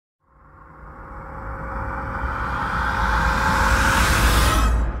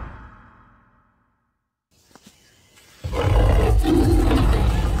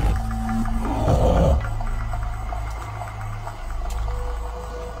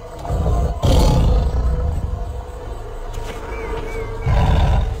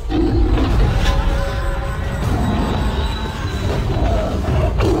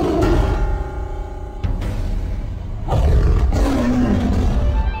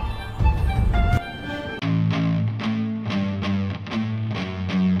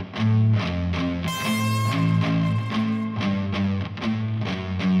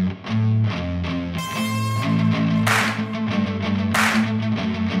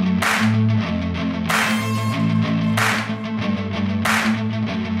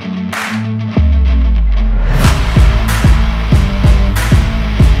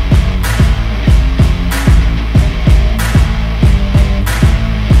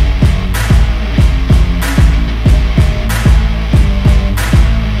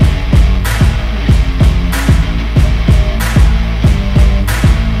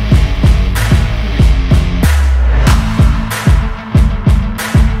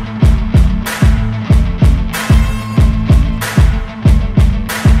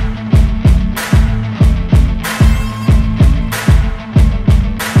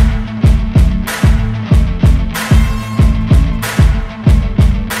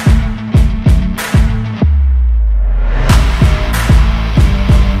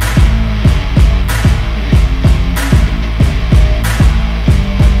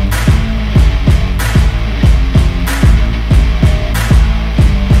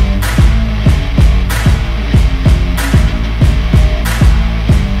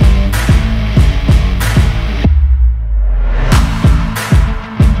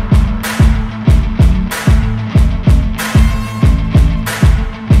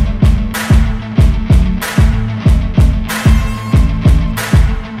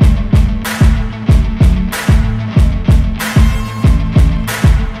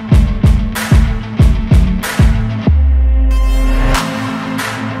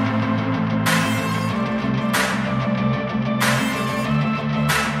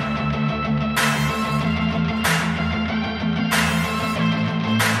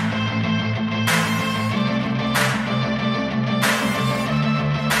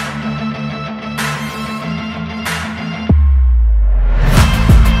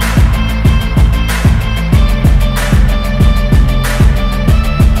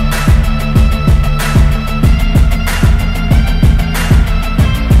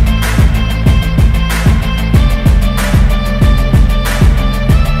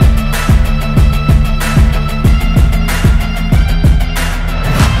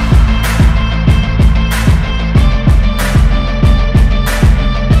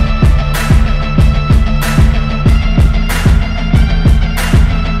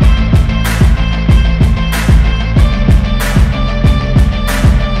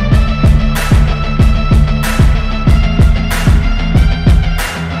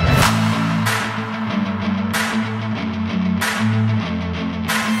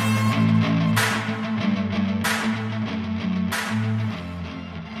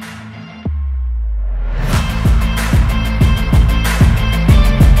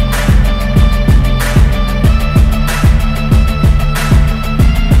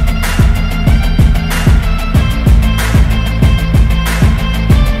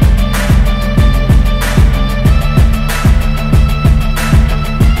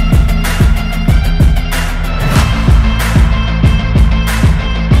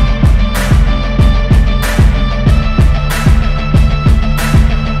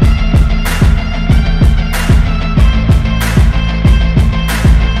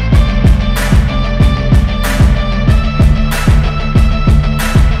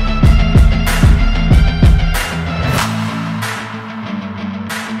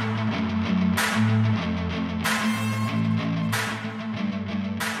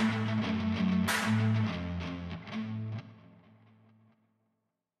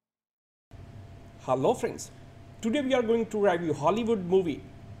Hello friends, today we are going to review Hollywood movie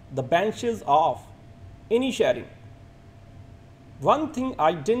The Banshees of Inisherin. One thing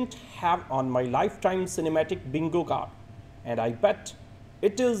I didn't have on my lifetime cinematic bingo card, and I bet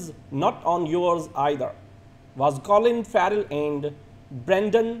it is not on yours either, was Colin Farrell and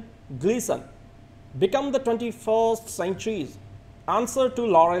Brendan Gleeson become the 21st century's answer to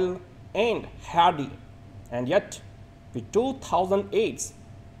Laurel and Hardy. And yet, with 2008's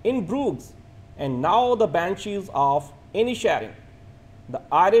In Bruges and now the Banshees of Inisherin, the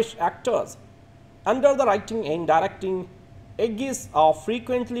Irish actors, under the writing and directing aegis of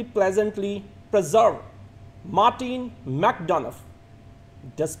frequently pleasantly preserved Martin McDonagh,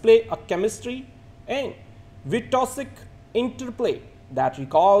 display a chemistry and virtuosic interplay that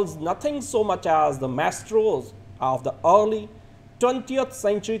recalls nothing so much as the maestros of the early 20th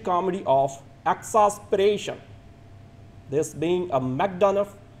century comedy of exasperation. This being a McDonagh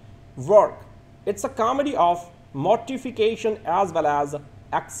work, it's a comedy of mortification as well as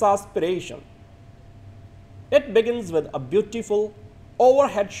exasperation. It begins with a beautiful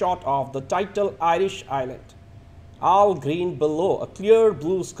overhead shot of the title Irish island, all green below a clear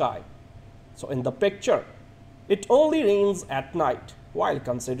blue sky. So in the picture, it only rains at night, while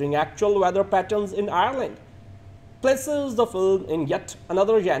considering actual weather patterns in Ireland places the film in yet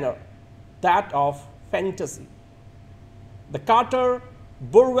another genre, that of fantasy. The Carter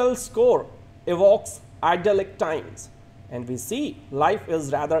Burwell score evokes idyllic times, and we see life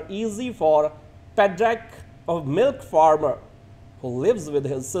is rather easy for Padraig, a milk farmer who lives with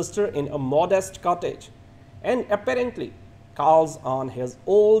his sister in a modest cottage and apparently calls on his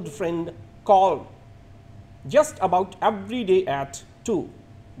old friend Colin just about every day at 2.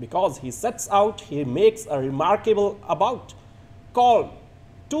 Because he sets out, he makes a remarkable about Colin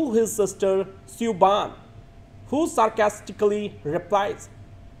to his sister Siobhan, who sarcastically replies,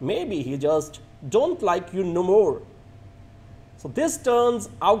 "Maybe he just don't like you no more." So this turns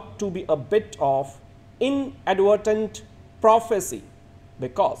out to be a bit of inadvertent prophecy,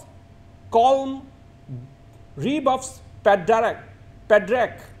 because Colin rebuffs Padraig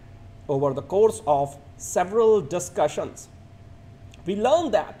over the course of several discussions. We learn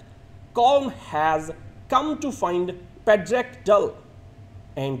that Colin has come to find Padraig dull,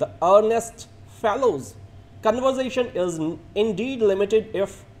 and the earnest fellow's conversation is indeed limited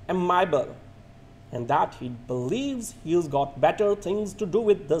if amiable, and that he believes he's got better things to do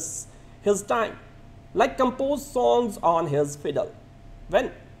with his time, like compose songs on his fiddle.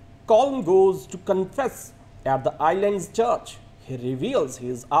 When Colin goes to confess at the island's church, he reveals he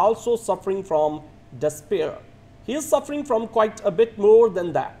is also suffering from despair. He is suffering from quite a bit more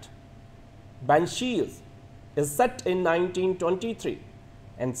than that. Banshees is set in 1923,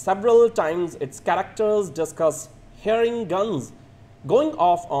 and several times its characters discuss hearing guns going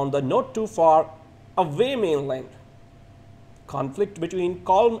off on the not too far away mainland. Conflict between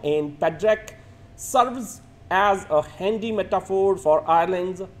Colin and Padraig serves as a handy metaphor for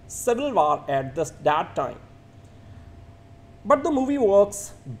Ireland's civil war at that time. But the movie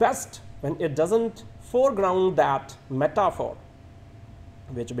works best when it doesn't foreground that metaphor,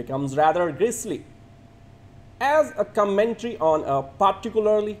 which becomes rather grisly, as a commentary on a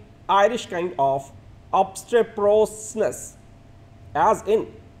particularly Irish kind of obstreperousness, as in,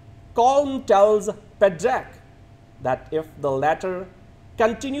 Colin tells Padraig that if the latter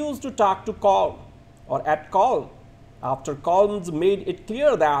continues to talk to Colin or at Colin, after Colin's made it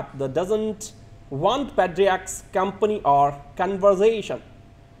clear that he doesn't want Padraig's company or conversation,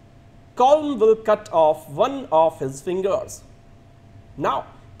 Colin will cut off one of his fingers. Now,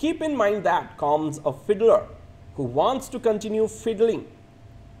 keep in mind that Colin's a fiddler who wants to continue fiddling.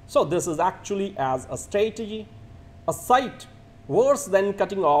 So this is actually as a strategy, a sight worse than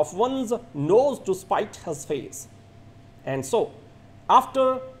cutting off one's nose to spite his face. And so,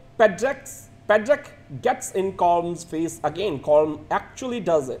 after Padraig gets in Colin's face again, Colin actually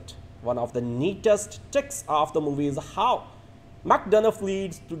does it. One of the neatest tricks of the movie is how McDonagh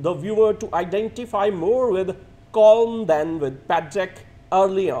leads the viewer to identify more with Colin than with Padraig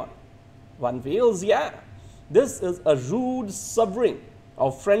early on. One feels, yeah, this is a rude severing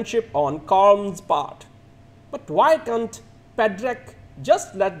of friendship on Colin's part. But why can't Padraig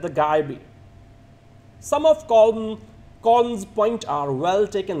just let the guy be? Some of Colin's points are well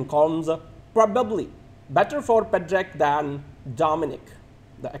taken. Colin's probably better for Padraig than Dominic,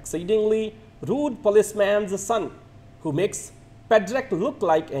 the exceedingly rude policeman's son, who makes Padraig look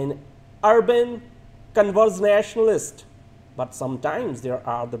like an urban conversationalist. But sometimes there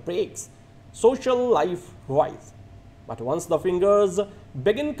are the breaks, social life-wise. But once the fingers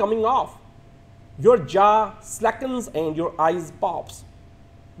begin coming off, your jaw slackens and your eyes pops.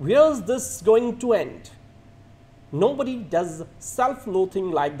 Where's this going to end? Nobody does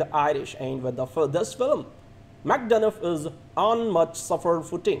self-loathing like the Irish, and with this film, McDonagh is on much suffered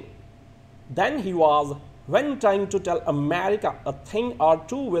footing than he was when trying to tell America a thing or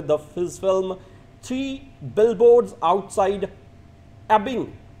two with his film Three Billboards Outside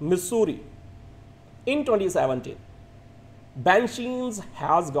Ebbing, Missouri in 2017. Banshees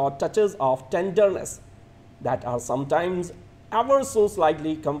has got touches of tenderness that are sometimes ever so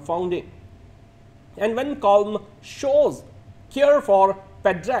slightly confounding. And when Colin shows care for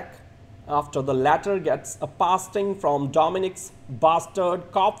Pedrick after the latter gets a pasting from Dominic's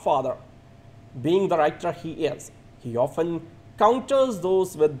bastard cop father, being the writer he is, he often counters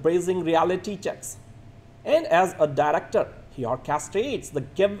those with brazen reality checks. And as a director, he orchestrates the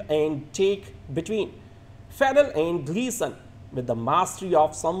give and take between Farrell and Gleeson with the mastery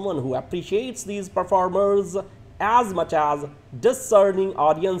of someone who appreciates these performers as much as discerning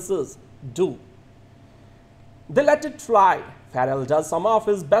audiences do. They let it fly. Farrell does some of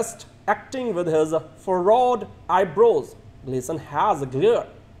his best acting with his furrowed eyebrows. Gleeson has a glare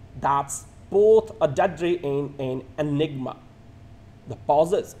that's both a dead ray and an enigma. The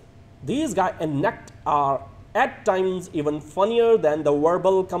pauses these guys enact are at times even funnier than the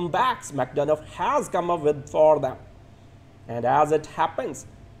verbal comebacks McDonagh has come up with for them. And as it happens,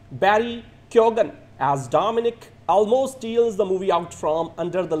 Barry Keoghan as Dominic almost steals the movie out from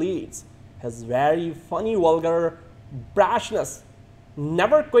under the leads. His very funny vulgar brashness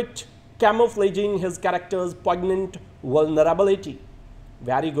never quit camouflaging his character's poignant vulnerability.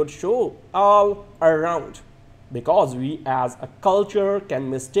 Very good show all around, because we as a culture can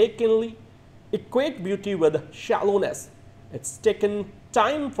mistakenly equate beauty with shallowness. It's taken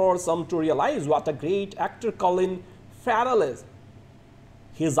time for some to realize what a great actor Colin Farrell is.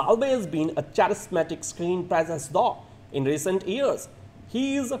 He's always been a charismatic screen presence, though in recent years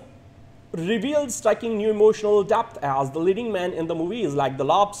he's revealed striking new emotional depth as the leading man in the movies like The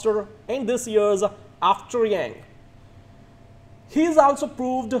Lobster and this year's After Yang. He's also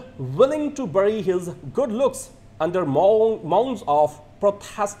proved willing to bury his good looks under mounds of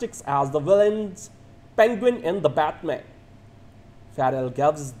prosthetics as the villain's penguin in The Batman. Farrell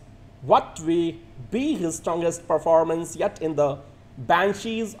gives what will be his strongest performance yet in the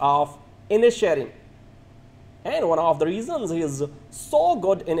Banshees of Inisherin. And one of the reasons he is so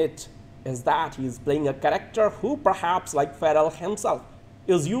good in it is that he is playing a character who, perhaps like Farrell himself,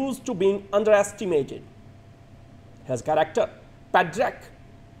 is used to being underestimated. His character, Pedrick,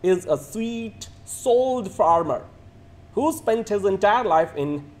 is a sweet-souled farmer who spent his entire life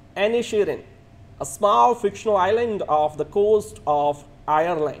in Inisherin, a small fictional island off the coast of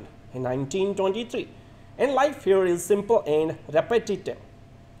Ireland, in 1923. And life here is simple and repetitive,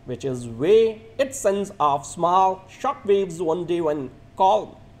 which is why it sends off small shockwaves one day when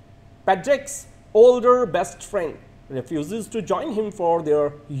Colin, Pedrick's older best friend, refuses to join him for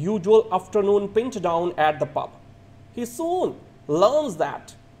their usual afternoon pint down at the pub. He soon learns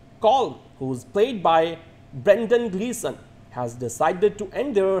that Colin, who is played by Brendan Gleeson, has decided to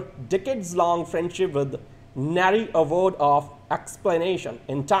end their decades-long friendship with nary a word of explanation.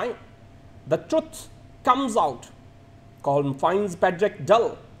 In time, the truth comes out. Colin finds Pedrick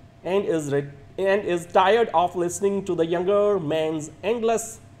dull and is tired of listening to the younger man's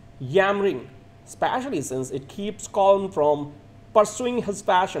endless yammering, especially since it keeps Colin from pursuing his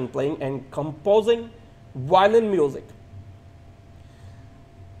passion, playing and composing violin music.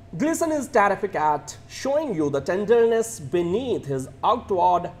 Gleeson is terrific at showing you the tenderness beneath his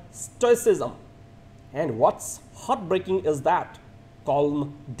outward stoicism. And what's heartbreaking is that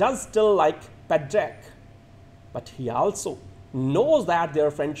Colin does still like Pedrick, but he also knows that their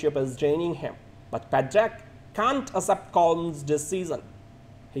friendship is draining him. But Pedrick can't accept Colin's decision.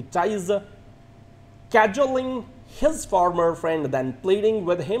 He tries cajoling his former friend, then pleading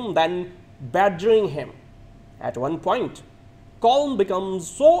with him, then badgering him. At one point, Colin becomes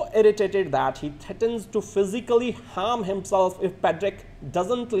so irritated that he threatens to physically harm himself if Pedrick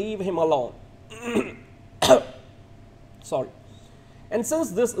doesn't leave him alone. Sorry. And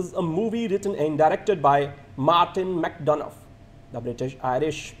since this is a movie written and directed by Martin McDonagh, the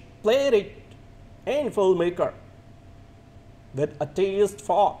British-Irish playwright and filmmaker with a taste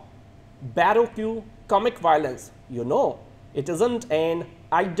for baroque comic violence, you know, it isn't an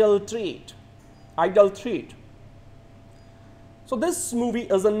idle treat. So this movie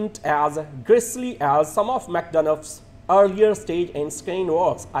isn't as grisly as some of McDonagh's earlier stage and screen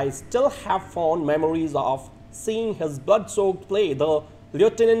works. I still have fond memories of seeing his blood-soaked play, The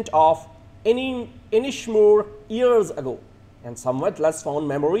Lieutenant of Inisherin, years ago, and somewhat less fond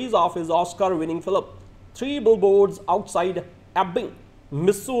memories of his Oscar-winning film, Three Billboards Outside Ebbing,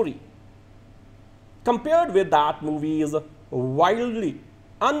 Missouri. Compared with that movie's wildly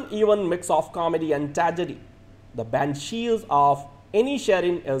uneven mix of comedy and tragedy, The Banshees of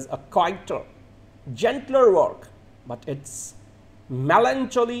Inisherin is a quieter, gentler work, but its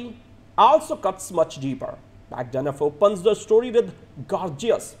melancholy also cuts much deeper. McDonagh opens the story with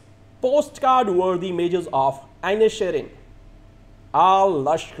gorgeous, postcard-worthy images of Inisherin, all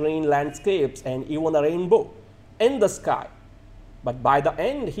lush green landscapes and even a rainbow in the sky. But by the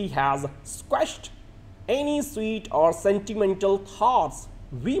end, he has squashed any sweet or sentimental thoughts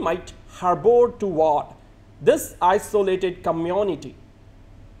we might harbor toward this isolated community,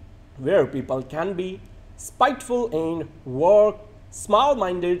 where people can be spiteful and work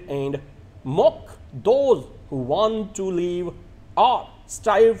small-minded and mock those who want to live or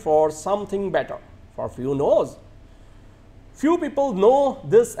strive for something better. For few people know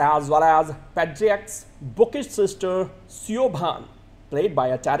this as well as Patrick's bookish sister Keoghan, played by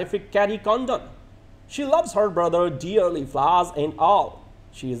a terrific Kerry Condon. She loves her brother dearly, flaws and all.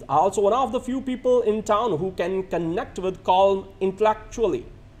 She is also one of the few people in town who can connect with Colin intellectually,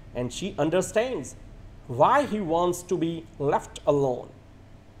 and she understands why he wants to be left alone.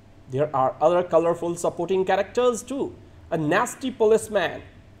 There are other colorful supporting characters too. A nasty policeman,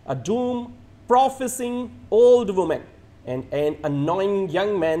 a doom-prophesying old woman, and an annoying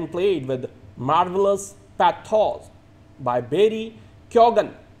young man played with marvelous pathos by Barry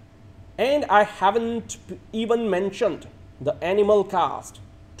Keoghan. And I haven't even mentioned the animal cast.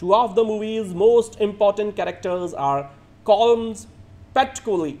 Two of the movie's most important characters are Colin's pet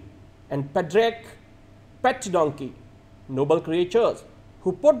collie and Patrick's pet donkey, noble creatures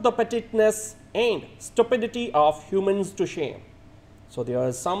who put the pettiness and stupidity of humans to shame. So there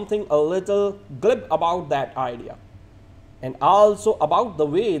is something a little glib about that idea. And also about the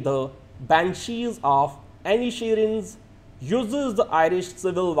way the Banshees of Inisherin uses the Irish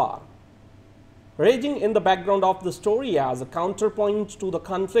Civil War raging in the background of the story as a counterpoint to the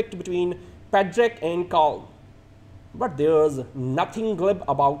conflict between Patrick and Colin. But there's nothing glib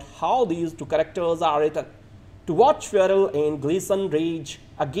about how these two characters are written. To watch Farrell and Gleeson rage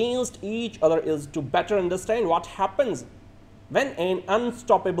against each other is to better understand what happens when an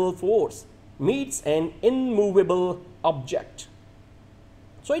unstoppable force meets an immovable object.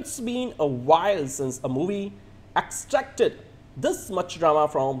 So it's been a while since a movie extracted this much drama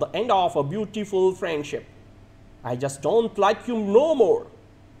from the end of a beautiful friendship. I just don't like you no more.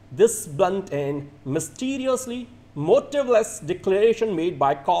 This blunt and mysteriously motiveless declaration made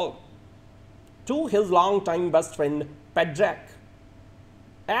by Colin to his longtime best friend Patrick,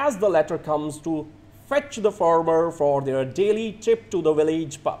 as the latter comes to fetch the former for their daily trip to the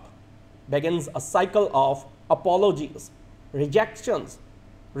village pub, begins a cycle of apologies, rejections,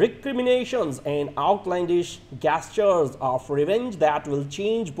 recriminations, and outlandish gestures of revenge that will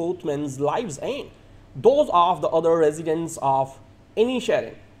change both men's lives and those of the other residents of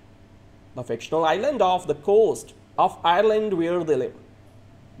Inisherin, the fictional island off the coast of Ireland where they live.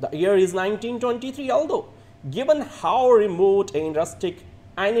 The year is 1923, although given how remote and rustic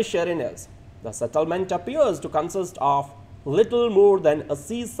Inisherin is, the settlement appears to consist of little more than a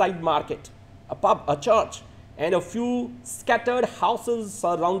seaside market, a pub, a church, and a few scattered houses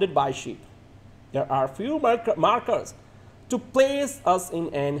surrounded by sheep. There are few markers to place us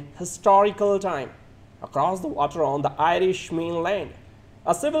in an historical time. Across the water on the Irish mainland,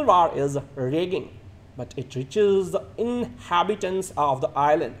 a civil war is raging, but it reaches the inhabitants of the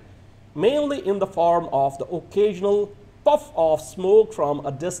island mainly in the form of the occasional puff of smoke from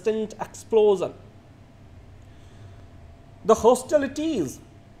a distant explosion. The hostilities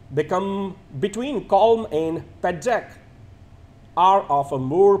become between Colin and Patrick are of a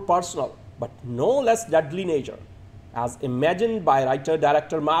more personal but no less deadly nature, as imagined by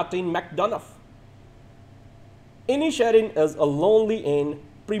writer-director Martin McDonagh. Inisherin is a lonely and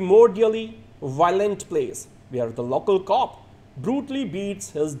primordially violent place where the local cop brutally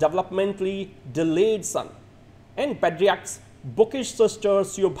beats his developmentally delayed son, and Patrick's bookish sister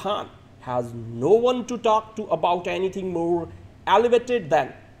Keoghan has no one to talk to about anything more elevated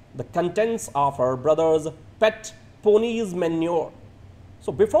than the contents of her brother's pet pony's manure.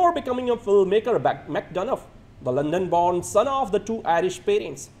 So before becoming a filmmaker, McDonagh, the London-born son of the two Irish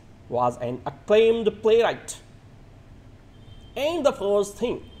parents, was an acclaimed playwright. And the first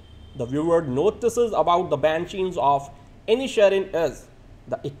thing the viewer notices about the Banshees of Inisherin is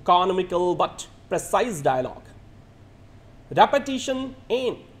the economical but precise dialogue. Repetition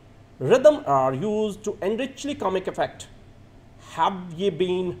and rhythm are used to enrich the comic effect. Have ye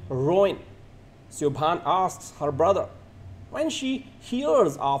been ruined? Keoghan asks her brother when she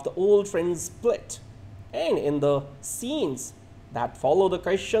hears of the old friend's split. And in the scenes that follow the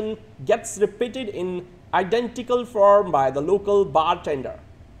question gets repeated in identical form by the local bartender,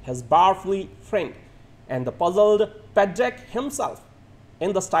 his barfly friend, and the puzzled Pedrick himself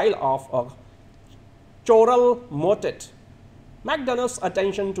in the style of a choral motet. McDonagh's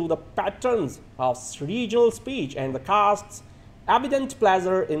attention to the patterns of regional speech and the cast's evident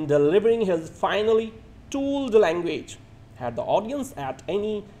pleasure in delivering his finely tooled language had the audience at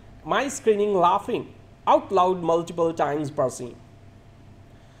any my screening laughing out loud multiple times per scene.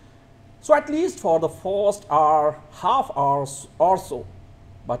 So at least for the first half hour or so,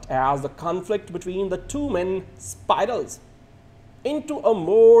 but as the conflict between the two men spirals into a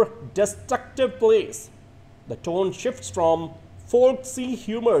more destructive place, the tone shifts from folksy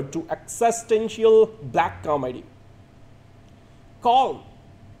humor to existential black comedy. Colin,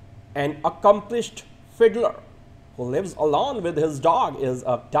 an accomplished fiddler who lives alone with his dog, is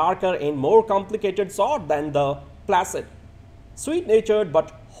a darker and more complicated sort than the placid, sweet-natured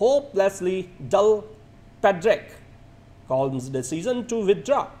but hopelessly dull Pedrick. Colin's decision to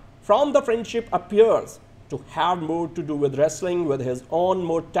withdraw from the friendship appears to have more to do with wrestling with his own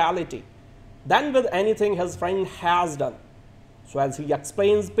mortality than with anything his friend has done. So as he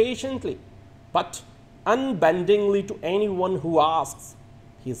explains patiently but unbendingly to anyone who asks,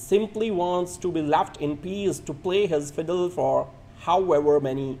 he simply wants to be left in peace to play his fiddle for however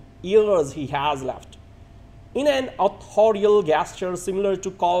many years he has left. In an authorial gesture similar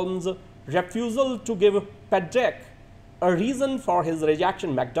to Colin's refusal to give Pedrick a reason for his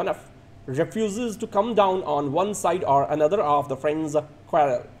rejection, McDonagh refuses to come down on one side or another of the friends'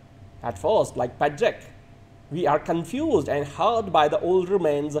 quarrel. At first, like Pedrick, we are confused and hurt by the older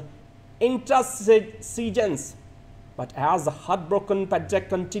man's intransigence. But as the heartbroken Pedrick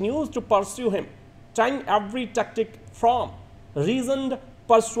continues to pursue him, trying every tactic from reasoned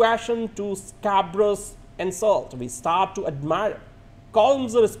persuasion to scabrous insult, we start to admire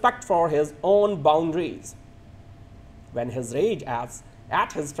Colin's respect for his own boundaries. When his rage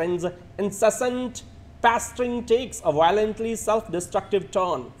at his friend's incessant pestering takes a violently self-destructive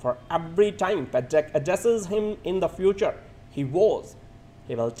turn for every time Pedrick addresses him in the future, he will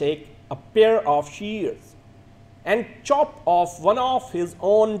take a pair of shears and chop off one of his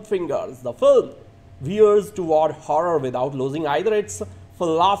own fingers. The film veers toward horror without losing either its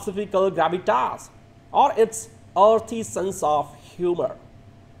philosophical gravitas or its earthy sense of humor.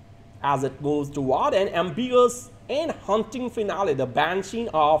 As it moves toward an ambiguous and haunting finale, the Banshees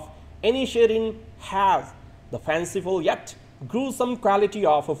of Inisherin has the fanciful yet gruesome quality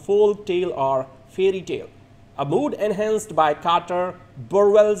of a folk tale or fairy tale, a mood enhanced by Carter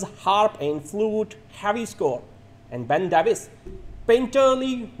Burwell's harp and flute heavy score, and Ben Davis'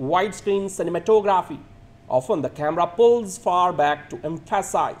 painterly widescreen cinematography. Often the camera pulls far back to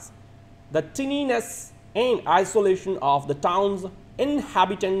emphasize the tininess and isolation of the town's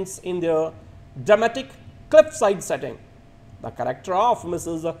inhabitants in their dramatic cliffside setting. The character of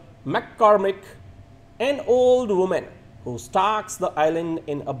Mrs. McCormick, an old woman who stalks the island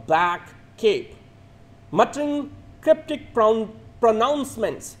in a black cape, muttering cryptic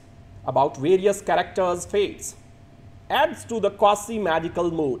pronouncements about various characters' fates, adds to the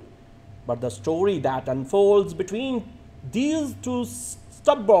quasi-magical mood. But the story that unfolds between these two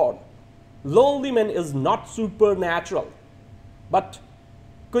stubborn, lonely men is not supernatural, but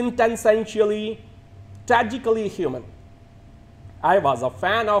quintessentially, tragically human. I was a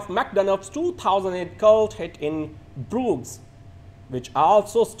fan of McDonagh's 2008 cult hit in Bruges, which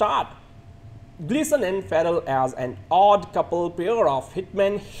also starred Gleeson and Farrell as an odd couple pair of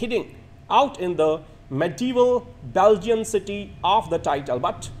hitmen hiding out in the medieval Belgian city of the title.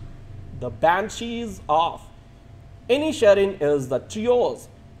 But the Banshees of Inisherin is the trio's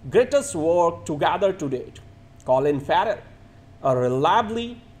greatest work together to date. Colin Farrell, a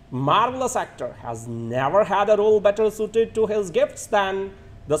reliably marvelous actor, has never had a role better suited to his gifts than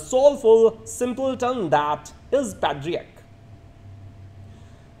the soulful simpleton that is Pedrick.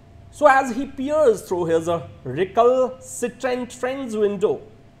 So as he peers through his recalcitrant friend's window,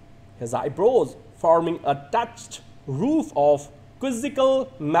 his eyebrows forming a touched roof of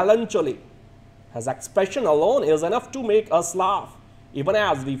quizzical melancholy, his expression alone is enough to make us laugh, even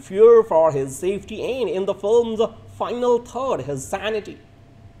as we fear for his safety and, in the film's final third, his sanity.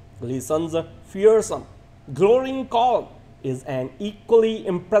 Gleeson's fearsome, glowering Colin is an equally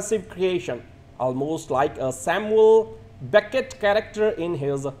impressive creation, almost like a Samuel Beckett character in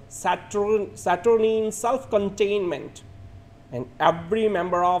his Saturnine self-containment. And every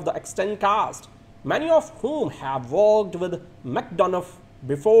member of the extant cast, many of whom have worked with McDonagh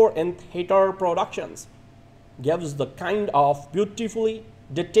before in theatre productions, gives the kind of beautifully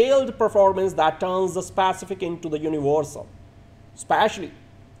detailed performance that turns the specific into the universal. Especially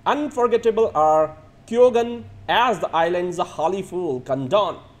unforgettable are Keoghan as the island's Holly fool,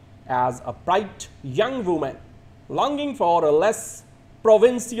 Condon as a bright young woman longing for a less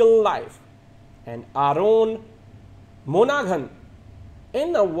provincial life, and our own Monaghan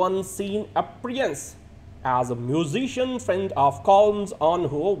in a one-scene appearance as a musician friend of Colin's on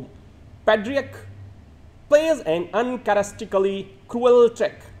whom Pedrick plays an uncharacteristically cruel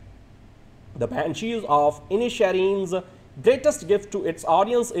trick. The Banshees of Inisherin's greatest gift to its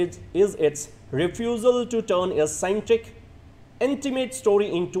audience is its refusal to turn a centric, intimate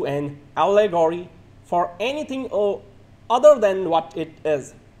story into an allegory for anything other than what it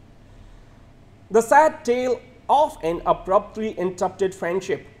is. The sad tale of an abruptly interrupted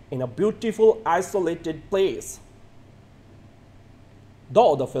friendship in a beautiful, isolated place.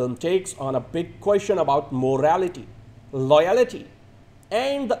 Though the film takes on a big question about morality, loyalty,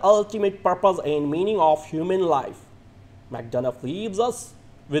 and the ultimate purpose and meaning of human life, McDonagh leaves us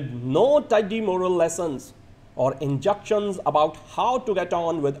with no tidy moral lessons or injunctions about how to get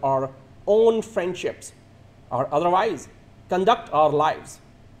on with our own friendships or otherwise conduct our lives.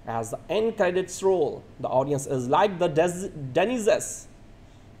 As the end credits roll, the audience is like the denizens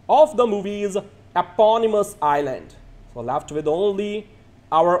of the movie's eponymous island, so left with only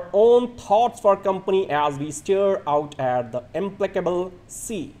our own thoughts for company as we stare out at the implacable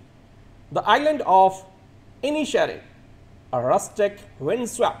sea. The island of Inisherin, a rustic,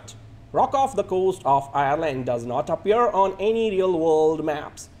 windswept rock off the coast of Ireland, does not appear on any real-world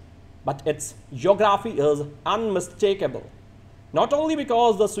maps, but its geography is unmistakable. Not only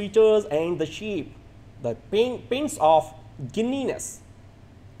because the sweaters and the sheep, the paints of Guinness,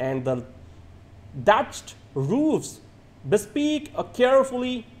 and the thatched roofs bespeak a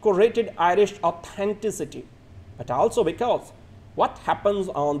carefully curated Irish authenticity, but also because what happens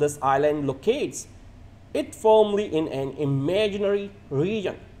on this island locates it firmly in an imaginary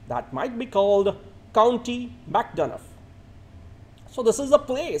region that might be called County McDonagh. So this is a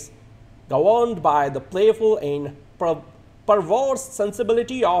place governed by the playful and perverse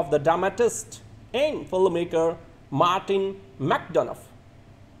sensibility of the dramatist and filmmaker Martin McDonagh,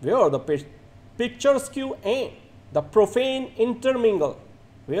 where the picturesque and the profane intermingle,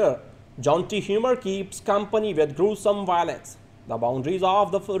 where jaunty humor keeps company with gruesome violence. The boundaries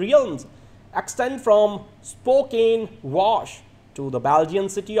of the realms extend from Spokane, Wash, to the Belgian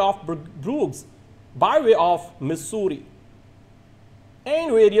city of Bruges by way of Missouri,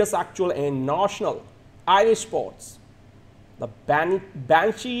 and various actual and national Irish ports. The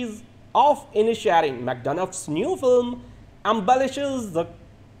Banshees of Inisherin, McDonagh's new film, embellishes the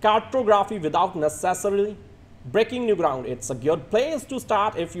cartography without necessarily breaking new ground. It's a good place to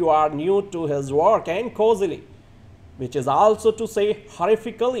start if you are new to his work, and cozily, which is also to say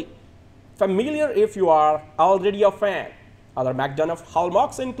horrifically familiar if you are already a fan. Other McDonagh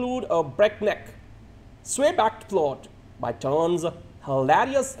hallmarks include a breakneck, sway-backed plot, by turns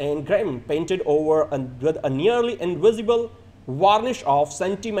hilarious and grim, painted over with a nearly invisible varnish of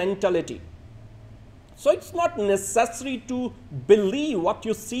sentimentality. So it's not necessary to believe what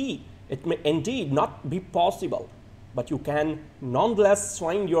you see. It may indeed not be possible, but you can nonetheless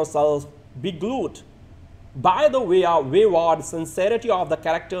find yourself beglued by the wayward sincerity of the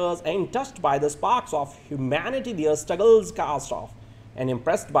characters and touched by the sparks of humanity their struggles cast off, and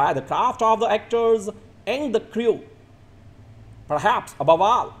impressed by the craft of the actors and the crew. Perhaps above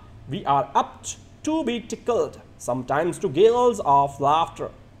all, we are apt to be tickled, sometimes to gales of laughter,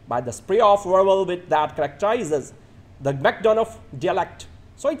 by the spray of verbal wit that characterizes the McDonagh dialect.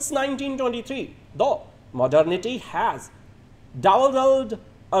 So it's 1923, though modernity has dawdled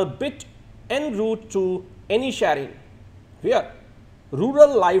a bit en route to Inisherin, where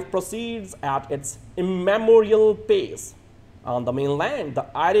rural life proceeds at its immemorial pace. On the mainland, the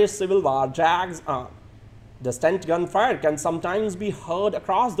Irish Civil War drags on. Distant gunfire can sometimes be heard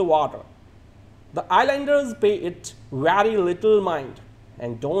across the water. The islanders pay it very little mind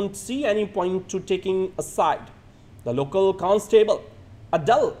and don't see any point to taking a side. The local constable, a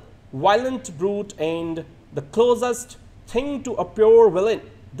dull, violent brute and the closest thing to a pure villain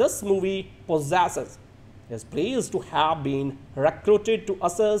this movie possesses, is pleased to have been recruited to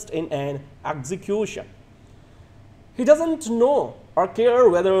assist in an execution. He doesn't know or care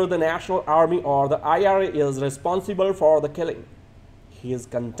whether the National Army or the IRA is responsible for the killing. He is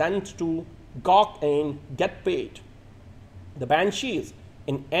content to gawk and get paid. The Banshees,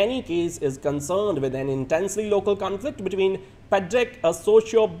 in any case, is concerned with an intensely local conflict between Pedrick, a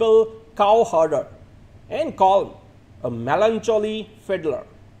sociable cowherder, and Colin, a melancholy fiddler.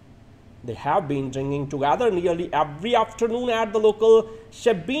 They have been drinking together nearly every afternoon at the local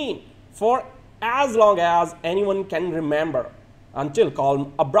shebeen for as long as anyone can remember. until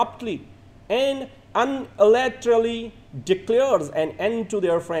Colm abruptly and unilaterally declares an end to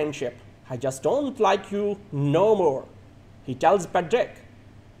their friendship. "I just don't like you no more," he tells Patrick,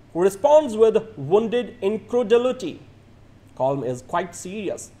 who responds with wounded incredulity. Colm is quite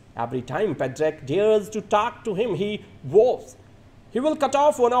serious. Every time Patrick dares to talk to him, he vows he will cut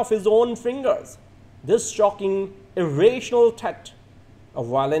off one of his own fingers. This shocking, irrational threat, a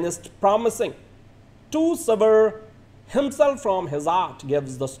violinist promising to sever himself from his art,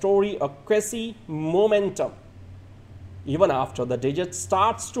 gives the story a quasi momentum. Even after the digit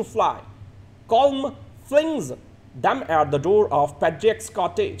starts to fly, Colm flings them at the door of Patrick's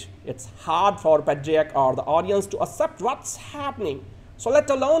cottage. It's hard for Patrick or the audience to accept what's happening, so let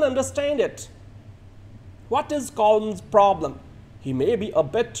alone understand it. What is Colm's problem? He may be a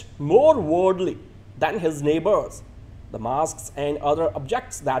bit more worldly than his neighbors. The masks and other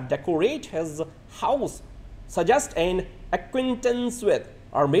objects that decorate his house suggest an acquaintance with,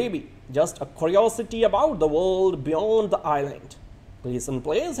 or maybe just a curiosity about the world beyond the island. Gleeson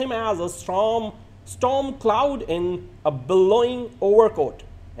plays him as a storm cloud in a billowing overcoat,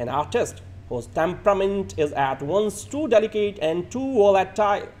 an artist whose temperament is at once too delicate and too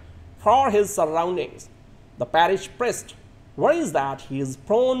volatile for his surroundings. The parish priest worries that he is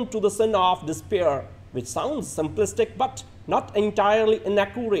prone to the sin of despair, which sounds simplistic but not entirely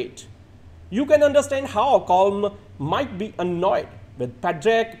inaccurate. You can understand how Colm might be annoyed with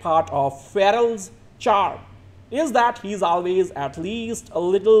Patrick. Part of Farrell's charm is that he is always at least a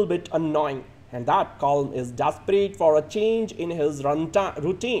little bit annoying, and that Colm is desperate for a change in his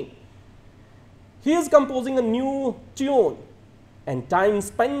routine. He is composing a new tune, and time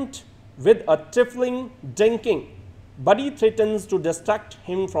spent with a trifling drinking buddy threatens to distract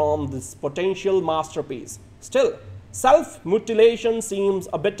him from this potential masterpiece. Still, self-mutilation seems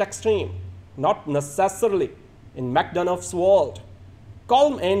a bit extreme, not necessarily in McDonagh's world.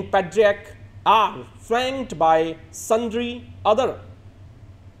 Colm and Patrick are flanked by sundry other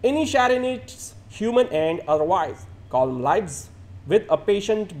Inisherinits, human and otherwise. Colm lives with a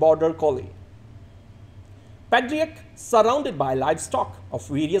patient border collie. Patrick, surrounded by livestock of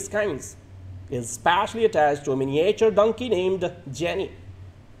various kinds, is specially attached to a miniature donkey named Jenny.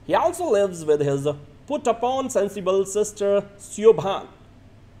 He also lives with his put-upon sensible sister Keoghan,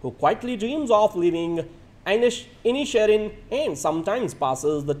 who quietly dreams of leaving Inisherin and sometimes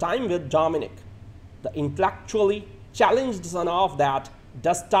passes the time with Dominic, the intellectually challenged son of that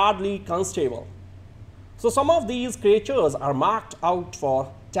dastardly constable. So some of these creatures are marked out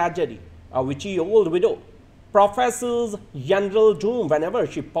for tragedy. A witchy old widow professes general doom whenever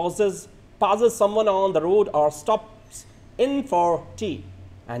she passes someone on the road or stops in for tea,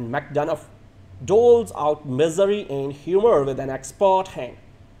 and McDonagh doles out misery and humor with an expert hand.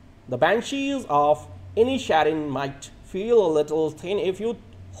 The Banshees of Inisherin might feel a little thin if you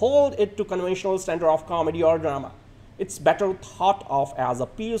hold it to conventional standard of comedy or drama. It's better thought of as a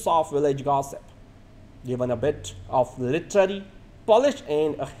piece of village gossip, given a bit of literary polish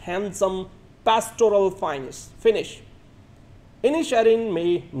and a handsome pastoral finish. Inisherin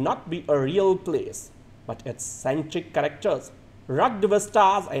may not be a real place, but its centric characters, rugged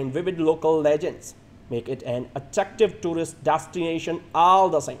vistas and vivid local legends make it an attractive tourist destination all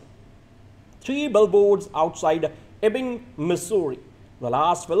the same. 3 billboards outside Ebbing, Missouri, the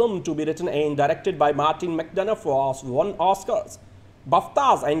last film to be written and directed by Martin McDonagh, was won Oscars,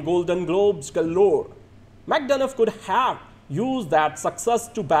 BAFTAs and Golden Globes galore. McDonagh could have used that success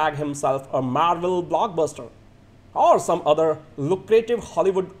to bag himself a Marvel blockbuster or some other lucrative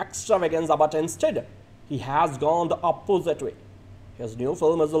Hollywood extravaganza, but instead he has gone the opposite way. His new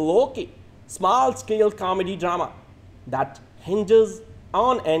film is a low-key, small-scale comedy drama that hinges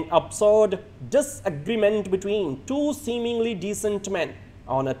on an absurd disagreement between 2 seemingly decent men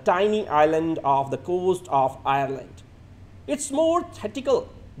on a tiny island off the coast of Ireland. It's more theatrical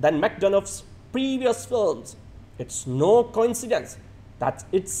than McDonagh's previous films. It's no coincidence that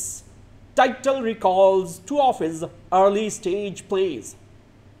its title recalls 2 of his early stage plays,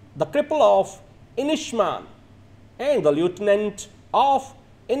 The Cripple of Inishmaan and The Lieutenant of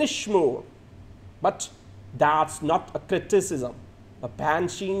Inishmore. But that's not a criticism. The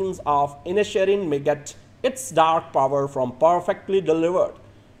Banshees of Inisherin may get its dark power from perfectly delivered,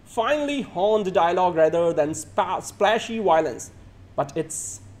 finely honed dialogue rather than splashy violence, but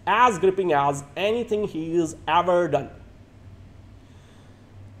it's as gripping as anything he's ever done.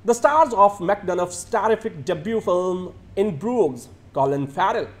 The stars of McDonagh's terrific debut film In Bruges, Colin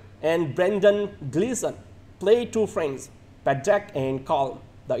Farrell and Brendan Gleeson, play 2 friends, Patrick and Colm.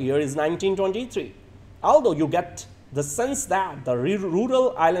 The year is 1923. Although you get the sense that the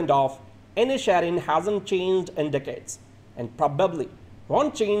rural island of Inisherin hasn't changed in decades, and probably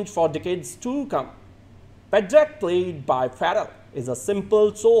won't change for decades to come. Padraig, played by Farrell, is a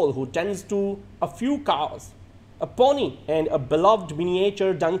simple soul who tends to a few cows, a pony and a beloved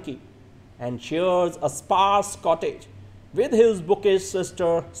miniature donkey, and shares a sparse cottage with his bookish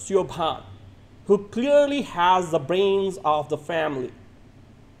sister Keoghan, who clearly has the brains of the family.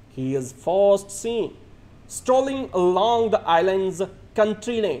 He is first seen strolling along the island's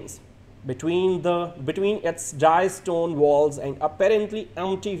country lanes between its dry stone walls and apparently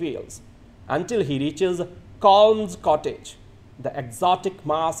empty fields until he reaches Colm's cottage. The exotic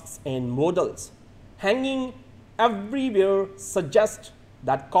masks and models hanging everywhere suggest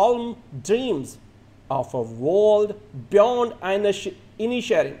that Colm dreams of a world beyond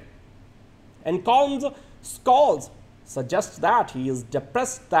Inisherin, and Colm's scowls suggest that he is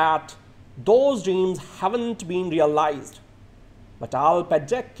depressed that those dreams haven't been realized. But all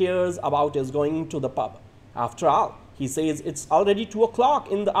Padraig cares about is going to the pub. After all, he says it's already 2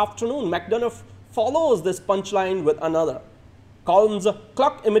 o'clock in the afternoon. McDonagh follows this punchline with another. Colm's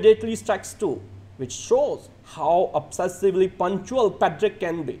clock immediately strikes 2, which shows how obsessively punctual Padraig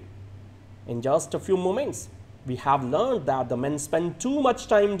can be. In just a few moments, we have learned that the men spend too much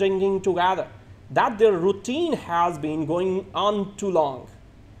time drinking together, that their routine has been going on too long,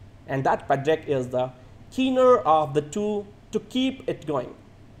 and that Padraig is the keener of the two to keep it going.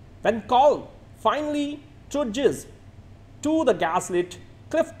 When Colm finally trudges to the gaslit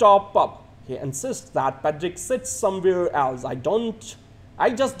clifftop pub, he insists that Padraig sits somewhere else. I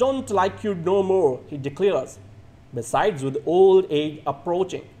just don't like you no more, he declares. Besides, with old age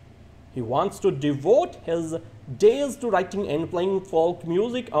approaching, he wants to devote his days to writing and playing folk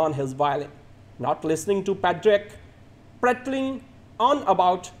music on his violin, not listening to Padraig prattling on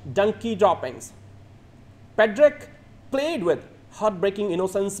about donkey droppings. Padraig, played with heartbreaking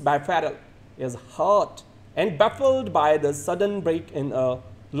innocence by Farrell, is hurt and baffled by the sudden break in a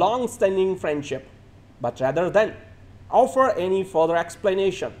long-standing friendship. But rather than offer any further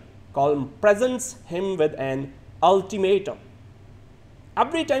explanation, Colm presents him with an ultimatum.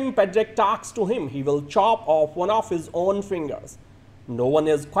 Every time Padraig talks to him, he will chop off one of his own fingers. No one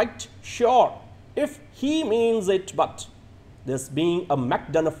is quite sure if he means it, but this being a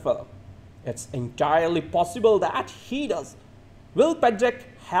McDonagh film, it's entirely possible that he does. Will Padraig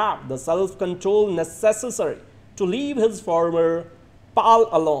have the self-control necessary to leave his former pal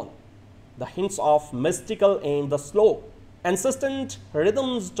alone? The hints of mystical and the slow, insistent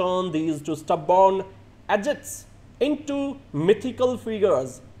rhythms turn these to stubborn agits into mythical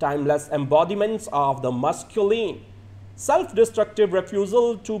figures, timeless embodiments of the masculine, self-destructive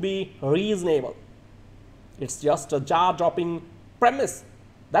refusal to be reasonable. It's just a jaw-dropping premise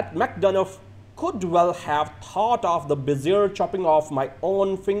that McDonagh could well have thought of the bizarre chopping off my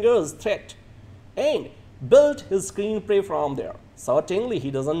own fingers threat and built his screenplay from there. Certainly,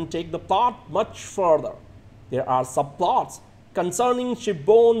 he doesn't take the plot much further. There are subplots concerning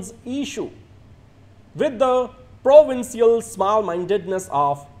Shibbone's issue with the provincial small-mindedness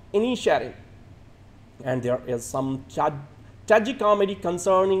of Inisherin, and there is some tragicomedy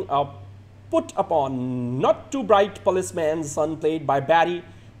concerning a put-upon, not too bright policeman's son played by Barry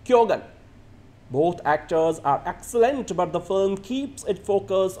Keoghan. Both actors are excellent, but the film keeps its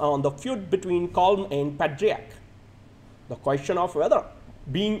focus on the feud between Colm and Padraig. The question of whether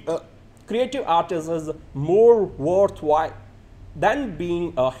being a creative artist is more worthwhile than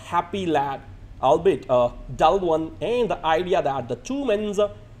being a happy lad, albeit a dull one, and the idea that the two men's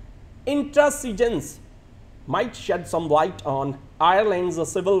intransigence might shed some light on Ireland's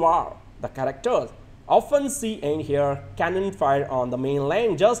civil war. The characters often see and hear cannon fire on the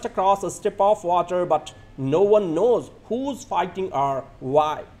mainland just across a strip of water, but no one knows who's fighting or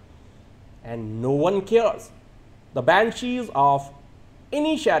why, and no one cares. The Banshees of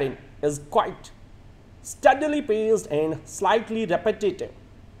Inisherin is quite steadily paced and slightly repetitive,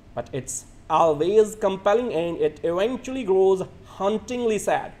 but it's always compelling, and it eventually grows hauntingly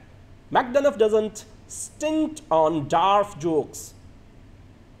sad. McDonagh doesn't stint on daft jokes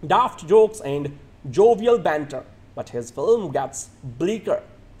and jovial banter, but his film gets bleaker,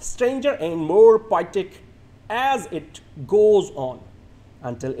 stranger, and more poetic as it goes on,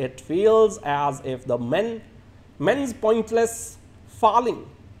 until it feels as if the men's pointless falling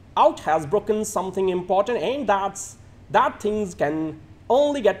out has broken something important, and that things can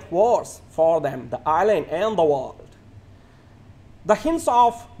only get worse for them, the island and the world. The hints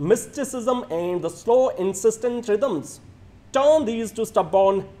of mysticism and the slow, insistent rhythms turn these two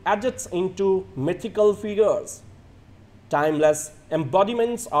stubborn agits into mythical figures, timeless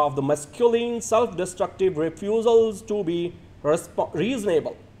embodiments of the masculine self-destructive refusals to be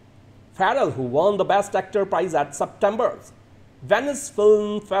reasonable. Farrell, who won the Best Actor prize at September's Venice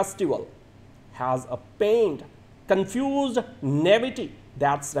Film Festival, has a pained, confused naivety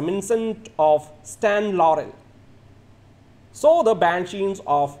that's reminiscent of Stan Laurel. So the Banshees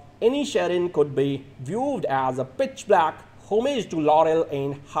of Inisherin could be viewed as a pitch-black homage to Laurel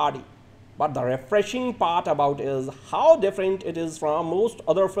and Hardy. But the refreshing part about it is how different it is from most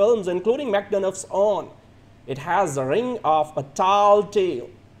other films, including McDonagh's own. It has the ring of a tall tale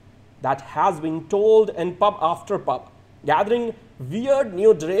that has been told in pub after pub, gathering weird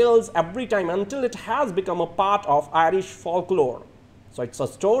new derails every time until it has become a part of Irish folklore. So it's a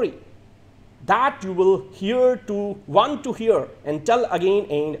story that you will want to hear and tell again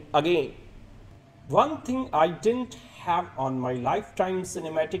and again. One thing I didn't have on my lifetime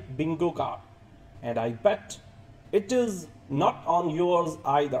cinematic bingo card, and I bet it is not on yours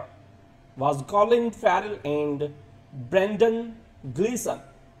either, was Colin Farrell and Brendan Gleeson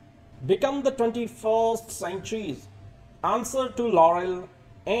become the 21st century's answer to Laurel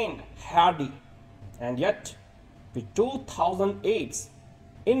and Hardy. And yet, with 2008's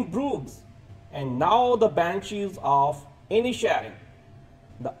In Bruges and now the Banshees of Inisherin,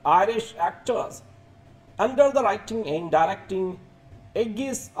 the Irish actors under the writing and directing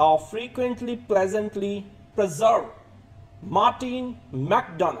aegis of frequently pleasantly preserved Martin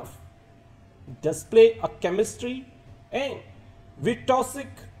McDonagh display a chemistry and virtuosic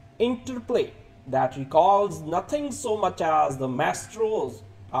interplay that recalls nothing so much as the maestros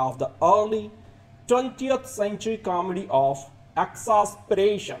of the early 20th century comedy of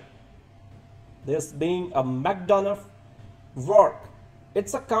exasperation. This being a McDonagh work,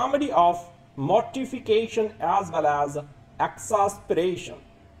 it's a comedy of mortification as well as exasperation.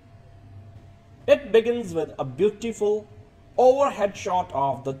 It begins with a beautiful overhead shot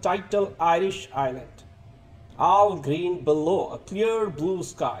of the title Irish island, all green below a clear blue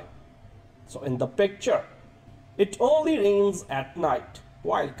sky. So in the picture, it only rains at night,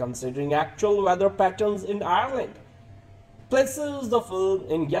 while considering actual weather patterns in Ireland places the film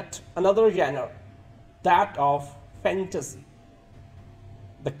in yet another genre, that of fantasy.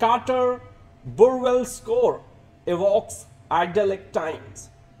 The Carter Burwell score evokes idyllic times,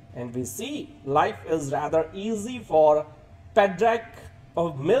 and we see life is rather easy for Padraig,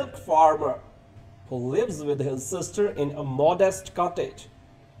 a milk farmer who lives with his sister in a modest cottage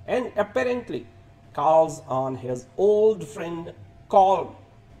and apparently calls on his old friend Colin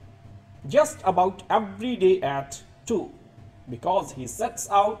just about every day at 2. Because he sets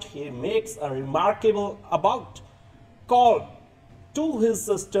out, he makes a remarkable about Colin to his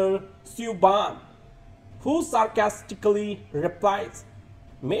sister Keoghan, who sarcastically replies,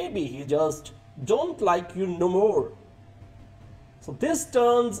 "Maybe he just don't like you no more." So this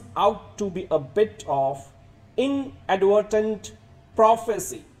turns out to be a bit of inadvertent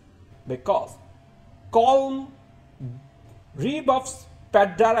prophecy, because Colin rebuffs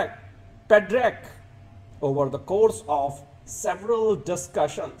Padraig over the course of several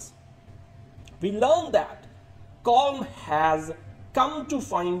discussions. We learn that Colin has come to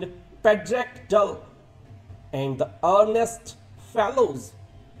find Padraig dull, and the earnest fellow's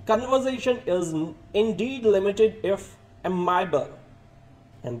conversation is indeed limited if amiable,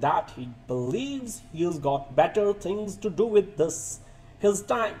 and that he believes he's got better things to do with his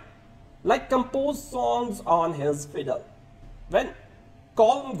time, like compose songs on his fiddle. When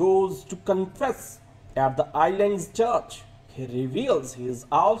Colin goes to confess at the island's church, he reveals he is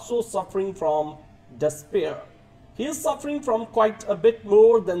also suffering from despair. He is suffering from quite a bit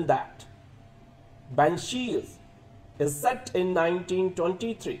more than that. Banshees is set in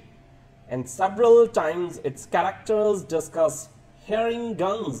 1923, and several times its characters discuss hearing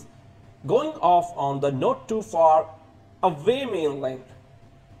guns going off on the not too far away mainland.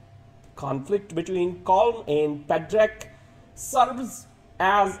 Conflict between Colin and Padraig serves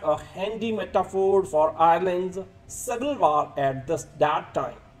as a handy metaphor for Ireland's civil war at that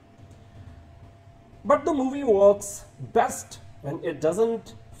time. But the movie works best when it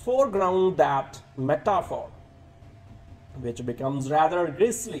doesn't foreground that metaphor, which becomes rather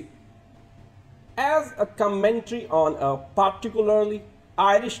grisly, as a commentary on a particularly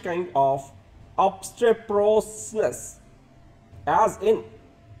Irish kind of obstreperousness, as in,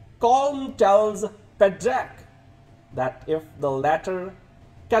 Colin tells Padraig that if the latter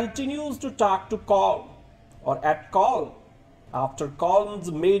continues to talk to Colin or at Colin after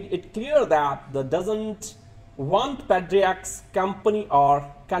Colin's made it clear that he doesn't want Padraig's company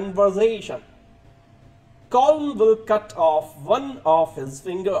or conversation, Colin will cut off one of his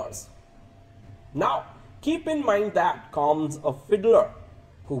fingers. Now, keep in mind that Colin's a fiddler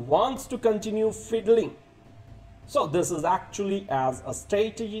who wants to continue fiddling. So this is actually as a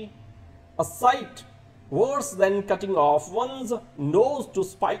strategy a sight worse than cutting off one's nose to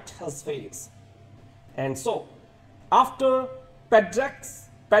spite his face. And so, after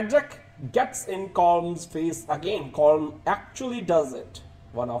Pedrick gets in Colm's face again, Colm actually does it.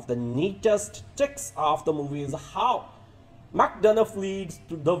 One of the neatest tricks of the movie is how McDonagh leads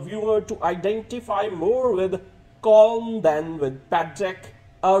to the viewer to identify more with Colm than with Pedrick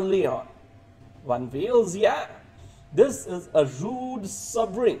early on. One feels, yeah, this is a rude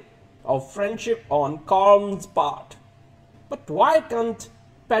severing of friendship on Colm's part. But why can't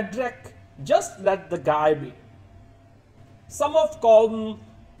Pedrick just let the guy be? Some of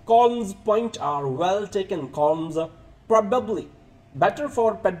Colm's points are well taken. Colm's probably better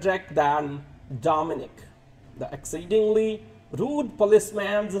for Pedrick than Dominic, the exceedingly rude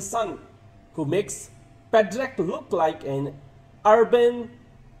policeman's son, who makes Pedrick look like an urban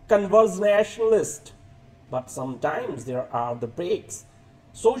conversationalist. But sometimes there are the breaks,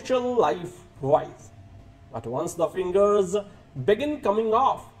 social life-wise. But once the fingers begin coming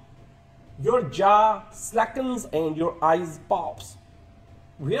off, your jaw slackens and your eyes pops.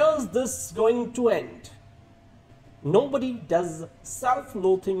 Where's this going to end? Nobody does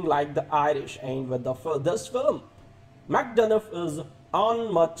self-loathing like the Irish, and with this film, McDonagh is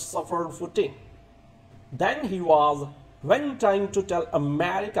on much suffer footing than he was when trying to tell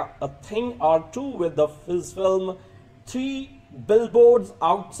America a thing or two with his film Three Billboards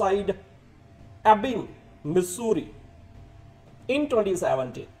Outside Ebbing, Missouri in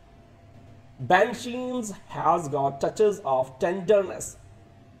 2017. Banshees has got touches of tenderness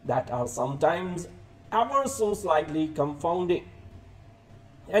that are sometimes ever so slightly confounding.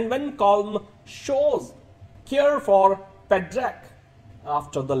 And when Colm shows care for Pedrick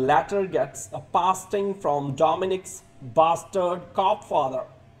after the latter gets a pasting from Dominic's bastard cop father,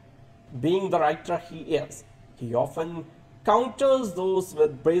 being the writer he is, he often counters those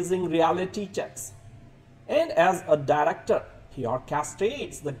with brazen reality checks. And as a director, he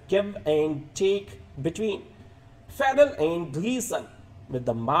orchestrates the give and take between Farrell and Gleeson with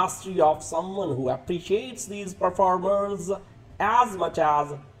the mastery of someone who appreciates these performers as much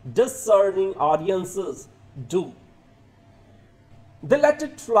as discerning audiences do. They let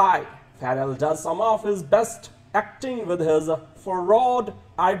it fly. Farrell does some of his best acting with his furrowed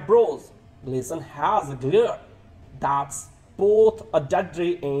eyebrows. Gleeson has a glare that's both a dead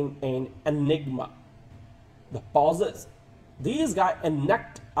ray and an enigma. The pauses these guys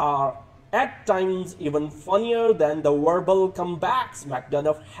enact are at times even funnier than the verbal comebacks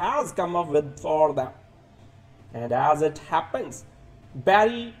McDonagh has come up with for them. And as it happens,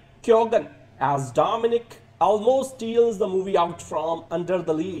 Barry Keoghan as Dominic almost steals the movie out from under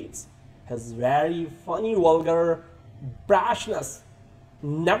the leaves. His very funny vulgar brashness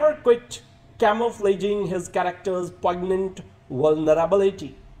never quit camouflaging his character's poignant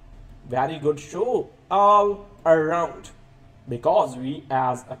vulnerability. Very good show all around, because we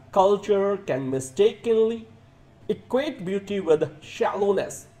as a culture can mistakenly equate beauty with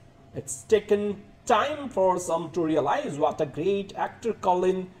shallowness. It's taken time for some to realize what a great actor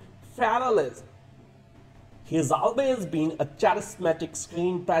Colin Farrell is. He has always been a charismatic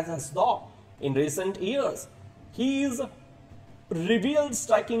screen presence, though in recent years he's revealed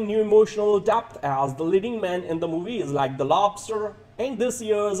striking new emotional depth as the leading man in the movies like The Lobster and this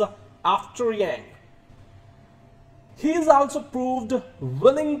year's After Yang. He is also proved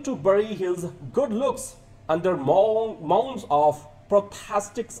willing to bury his good looks under mounds of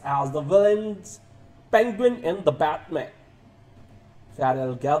prosthetics as the villain's penguin in The Batman.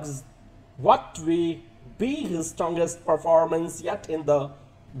 Farrell gives what will be his strongest performance yet in The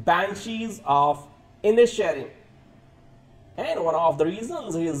Banshees of Inisherin. And one of the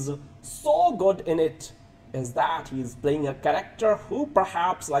reasons he is so good in it is that he is playing a character who,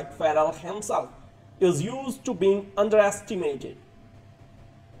 perhaps like Farrell himself, is used to being underestimated.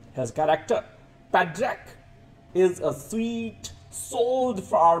 His character, Pedrick, is a sweet-souled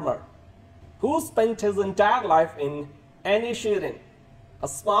farmer who spent his entire life in Inisherin, a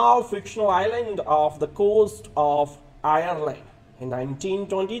small fictional island off the coast of Ireland, in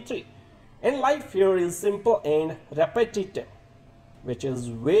 1923. And life here is simple and repetitive, which is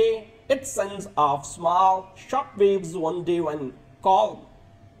why it sends off small shockwaves one day when Colm,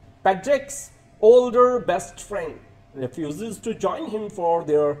 Pedrick's older best friend, refuses to join him for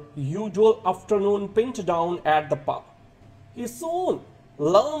their usual afternoon pint down at the pub. He soon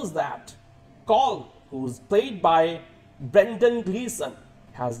learns that Colm, who's played by Brendan Gleeson,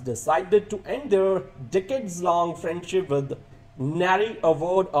 has decided to end their decades-long friendship with nary a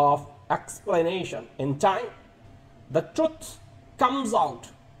word of explanation. In time, the truth comes out.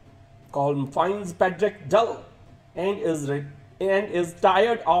 Colm finds Pedrick dull and is and is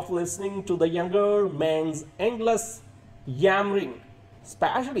tired of listening to the younger man's endless yammering,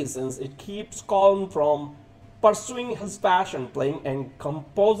 especially since it keeps Colin from pursuing his passion, playing and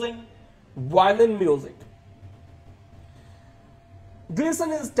composing violin music.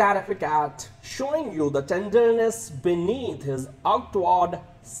 Gleeson is terrific at showing you the tenderness beneath his outward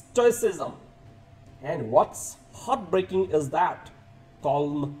stoicism. And what's heartbreaking is that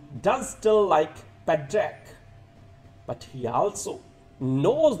Colin does still like Patrick, but he also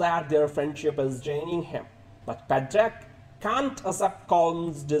knows that their friendship is draining him. But Patrick can't accept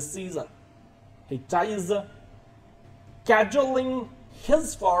Colin's decision. He tries cajoling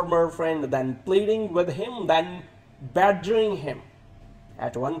his former friend, then pleading with him, then badgering him.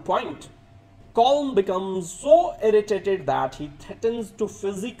 At one point, Colin becomes so irritated that he threatens to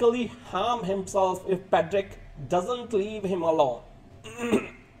physically harm himself if Patrick doesn't leave him alone.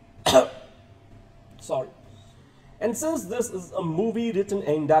 Sorry. And since this is a movie written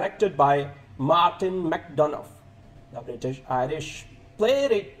and directed by Martin McDonagh, the British-Irish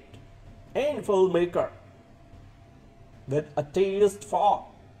playwright and filmmaker with a taste for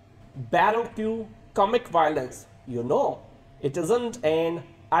baroque comic violence, you know, it isn't an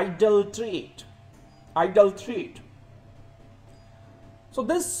idle treat. So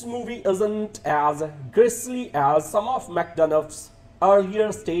this movie isn't as grisly as some of McDonagh's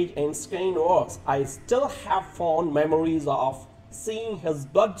earlier stage and screen works. I still have fond memories of seeing his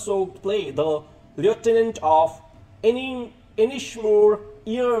blood-soaked play, The Lieutenant of Inisherin,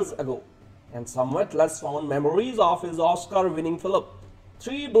 years ago, and somewhat less fond memories of his Oscar-winning film,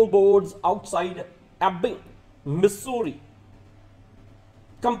 Three Billboards Outside Ebbing, Missouri.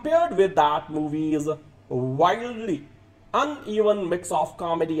 Compared with that movie's wildly uneven mix of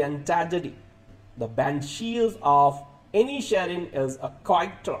comedy and tragedy, The Banshees of Inisherin is a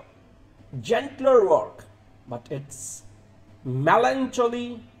quieter, gentler work, but its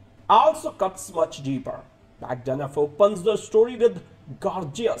melancholy also cuts much deeper. McDonagh opens the story with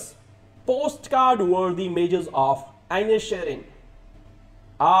gorgeous, postcard-worthy images of Inisherin,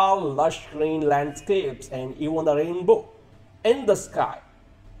 all lush green landscapes and even a rainbow in the sky.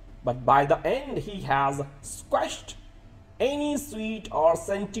 But by the end, he has squashed any sweet or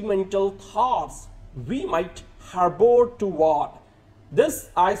sentimental thoughts we might harbor toward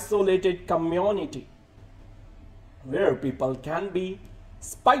this isolated community, where people can be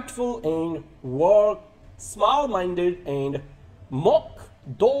spiteful and work small-minded and mock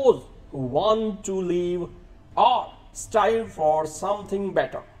those who want to live or strive for something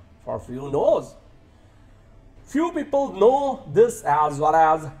better. For few people know this as well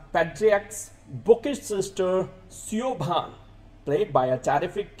as Patrick's bookish sister Keoghan, played by a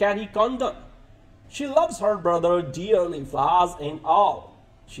terrific Kerry Condon. She loves her brother dearly, flaws and all.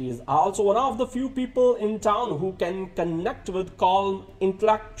 She is also one of the few people in town who can connect with Colin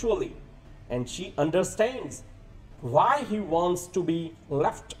intellectually, and she understands why he wants to be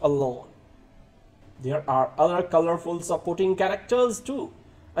left alone. There are other colorful supporting characters too.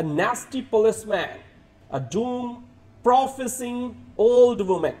 A nasty policeman, a doom-prophesying old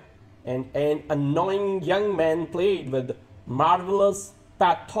woman, and an annoying young man played with marvelous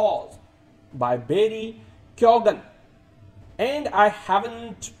pathos by Barry Keoghan. And I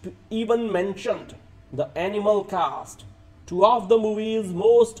haven't even mentioned the animal cast. Two of the movie's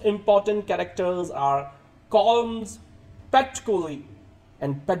most important characters are Colin's pet collie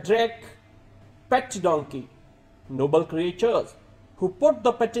and Patrick's pet donkey, noble creatures who put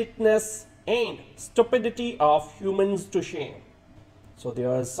the pettiness and stupidity of humans to shame. So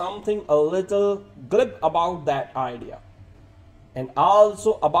there is something a little glib about that idea, and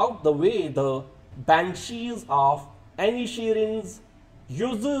also about the way the Banshees of Inisherin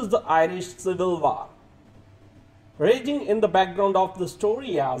uses the Irish Civil War raging in the background of the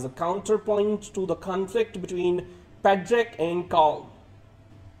story as a counterpoint to the conflict between Patrick and Colin.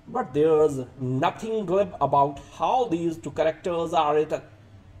 But there is nothing glib about how these two characters are written.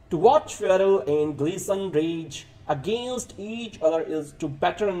 To watch Farrell and Gleeson rage against each other is to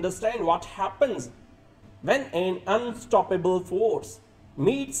better understand what happens when an unstoppable force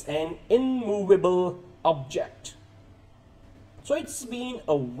meets an immovable object. So it's been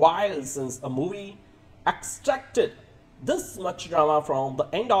a while since a movie extracted this much drama from the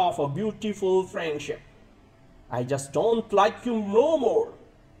end of a beautiful friendship. I just don't like you no more.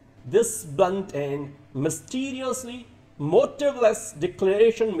 This blunt and mysteriously motiveless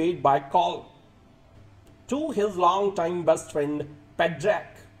declaration made by Colin to his longtime best friend Patrick,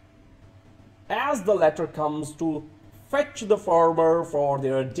 as the latter comes to fetch the former for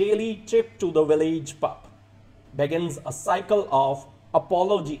their daily trip to the village pub, begins a cycle of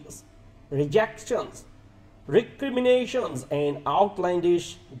apologies, rejections, recriminations and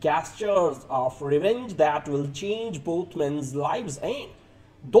outlandish gestures of revenge that will change both men's lives and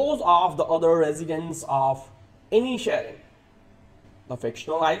those of the other residents of Inisherin, the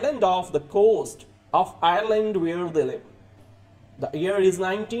fictional island off the coast of Ireland where they live. The year is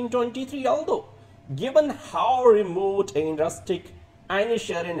 1923, although given how remote and rustic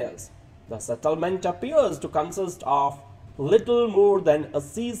Inisherin is, the settlement appears to consist of little more than a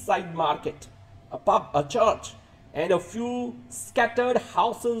seaside market, a pub, a church, and a few scattered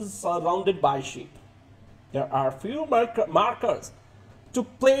houses surrounded by sheep. There are few markers to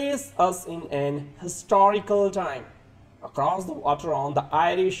place us in an historical time. Across the water on the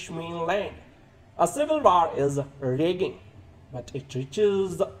Irish mainland, a civil war is raging, but it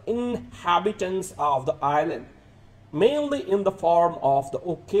reaches the inhabitants of the island mainly in the form of the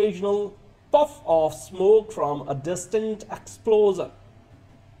occasional puff of smoke from a distant explosion.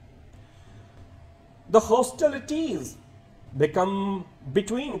 The hostilities become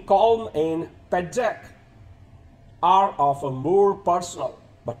between Colin and Padraig are of a more personal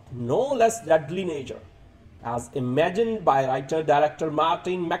but no less deadly nature, as imagined by writer-director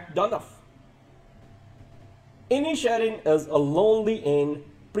Martin McDonagh. Inisherin is a lonely and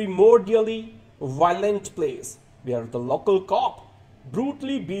primordially violent place where the local cop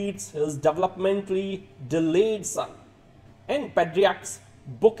brutally beats his developmentally delayed son, and Padraig's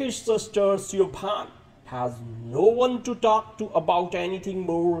bookish sister Keoghan has no one to talk to about anything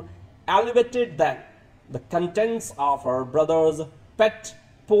more elevated than the contents of her brother's pet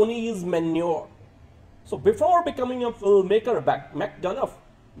pony's manure. So before becoming a filmmaker, McDonagh,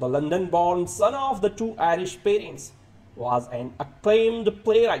 the London-born son of the two Irish parents, was an acclaimed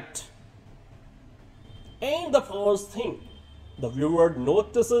playwright. And the first thing the viewer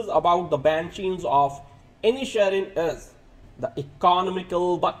notices about the Banshees of Inisherin is the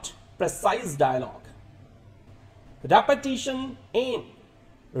economical but precise dialogue. Repetition and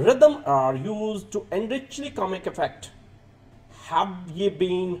rhythm are used to enrich the comic effect. "Have ye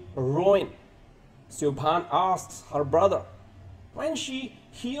been ruined?" Keoghan asks her brother when she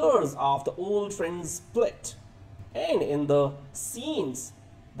hears of the old friend's split, and in the scenes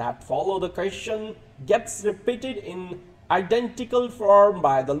that follow the question gets repeated in identical form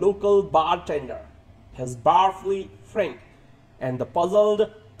by the local bartender, his barfly friend, and the puzzled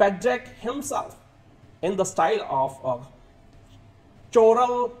Padraig himself in the style of a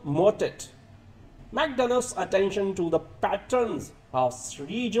choral motet. McDonagh's attention to the patterns of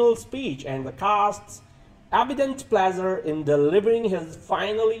regional speech and the cast's evident pleasure in delivering his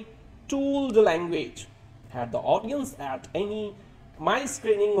finely tooled language had the audience at any my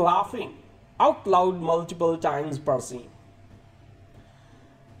screening laughing out loud multiple times per scene.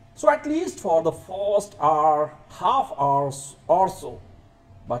 So at least for the first hour, half hour or so,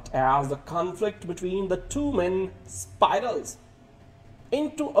 but as the conflict between the two men spirals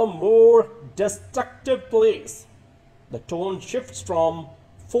into a more destructive place, the tone shifts from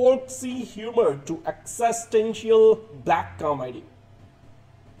folksy humor to existential black comedy.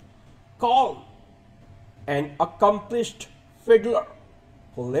 Colin, an accomplished fiddler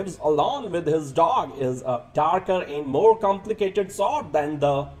who lives alone with his dog, is a darker and more complicated sort than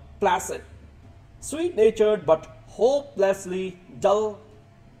the placid, sweet-natured but hopelessly dull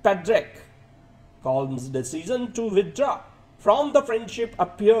Padraig. Colin's decision to withdraw from the friendship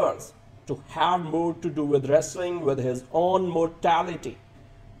appears to have more to do with wrestling with his own mortality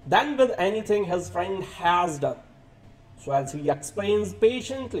than with anything his friend has done. So as he explains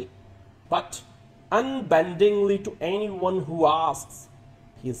patiently but unbendingly to anyone who asks,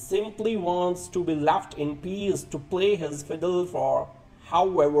 he simply wants to be left in peace to play his fiddle for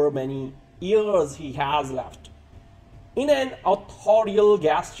however many years he has left. In an authorial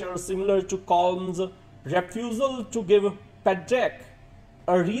gesture similar to Colin's refusal to give Padraig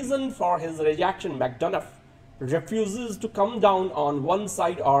a reason for his rejection, McDonagh refuses to come down on one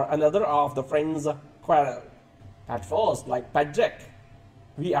side or another of the friends' quarrel. At first, like Padraig,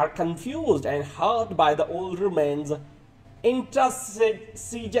 we are confused and hurt by the older man's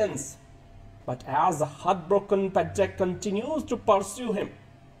intransigence. But as the heartbroken Padraig continues to pursue him,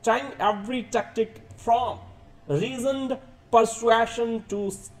 trying every tactic from reasoned persuasion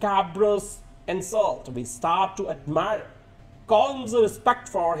to scabrous insult, we start to admire Colin's respect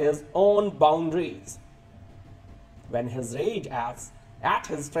for his own boundaries. When his rage at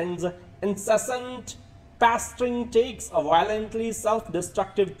his friend's incessant pestering takes a violently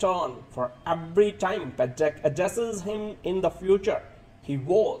self-destructive turn for every time Padraig addresses him in the future, he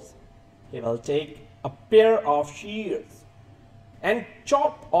will take a pair of shears and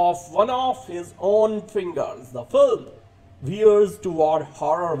chop off one of his own fingers. The film veers toward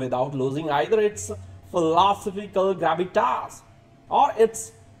horror without losing either its philosophical gravitas or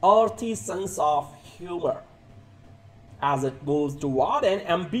its earthy sense of humor. As it moves toward an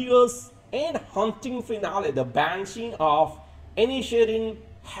ambiguous and haunting finale, the Banshee of Inisherin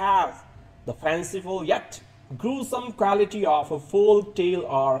has the fanciful yet gruesome quality of a folk tale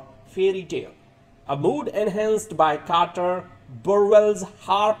or fairy tale, a mood enhanced by Carter Burwell's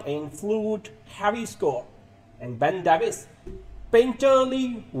harp and flute heavy score, and Ben Davis'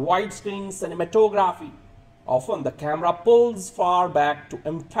 painterly widescreen cinematography. Often the camera pulls far back to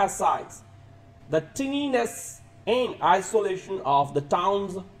emphasize the tinniness and isolation of the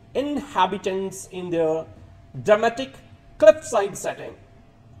town's inhabitants in their dramatic cliffside setting.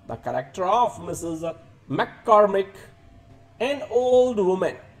 The character of Mrs. McCormick, an old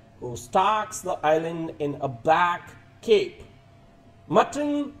woman who stalks the island in a black cape,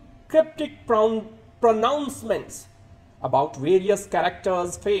 muttering cryptic pronouncements about various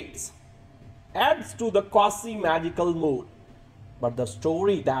characters' fates, adds to the quasi-magical mood. But the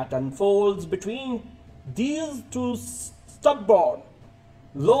story that unfolds between these two stubborn,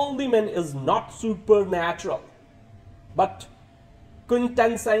 lonely men is not supernatural, but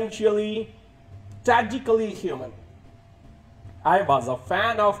quintessentially, tragically human. I was a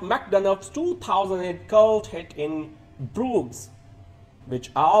fan of McDonagh's 2008 cult hit in Bruges,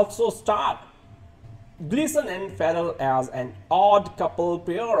 which also starred Gleeson and Farrell as an odd couple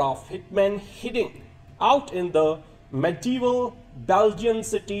pair of hitmen hiding out in the medieval Belgian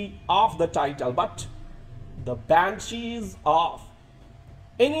city of the title. But The Banshees of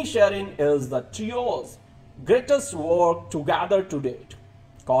Inisherin is the trio's greatest work together to date.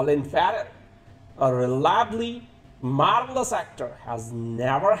 Colin Farrell, a reliably marvelous actor, has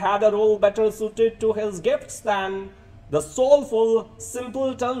never had a role better suited to his gifts than the soulful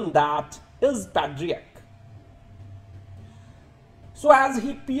simpleton that is Patrick. So as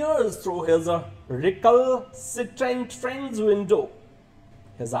he peers through his recalcitrant friend's window,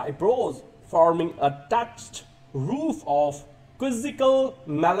 his eyebrows forming a touched roof of quizzical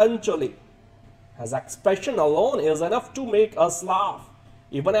melancholy, his expression alone is enough to make us laugh,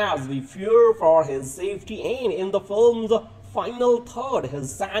 even as we fear for his safety and, in the film's final third,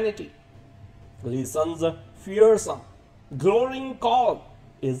 his sanity. Gleeson's fearsome, glowing calm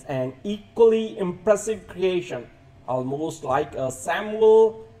is an equally impressive creation, almost like a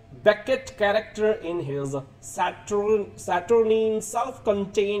Samuel Beckett character in his Saturnine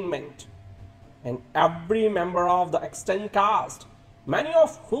self-containment. And every member of the extant cast, many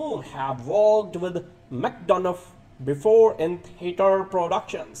of whom have worked with McDonagh before in theatre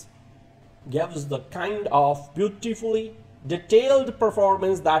productions, gives the kind of beautifully detailed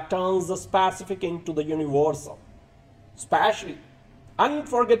performance that turns the specific into the universal. Especially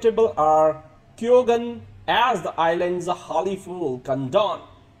unforgettable are Keoghan as the island's Holly fool, Condon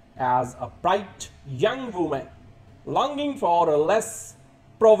as a bright young woman longing for a less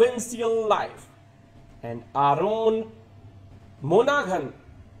provincial life, and Aaron Monaghan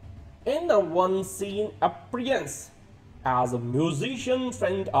in a one-scene appearance as a musician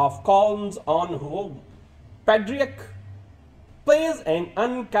friend of Colin's on whom Patrick plays an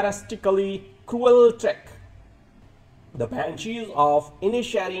uncharacteristically cruel trick. The Banshees of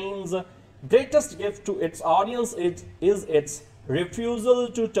Inisherin's greatest gift to its audience is its refusal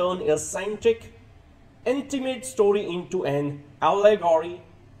to turn a eccentric, intimate story into an allegory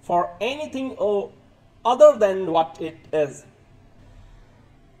for anything other than what it is.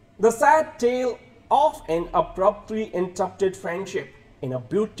 The sad tale of an abruptly interrupted friendship in a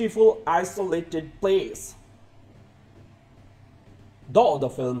beautiful, isolated place. Though the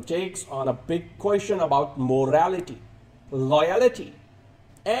film takes on a big question about morality, loyalty,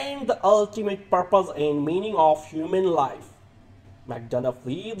 and the ultimate purpose and meaning of human life, McDonagh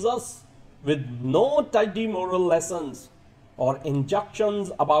leaves us with no tidy moral lessons or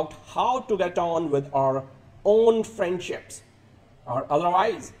injunctions about how to get on with our own friendships or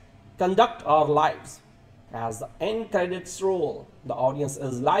otherwise conduct our lives. As the end credits roll, the audience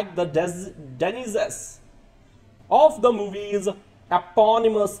is like the denizens of the movie's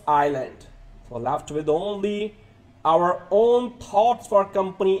eponymous island, so left with only our own thoughts for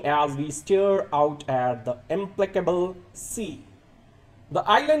company as we stare out at the implacable sea. The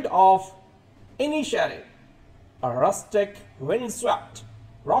island of Inisherin, a rustic, windswept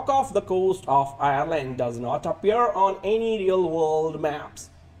rock off the coast of Ireland, does not appear on any real-world maps,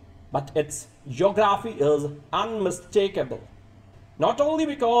 but its geography is unmistakable. Not only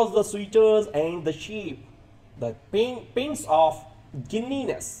because the sweaters and the sheep, the paints of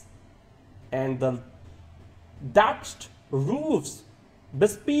Guineas, and the thatched roofs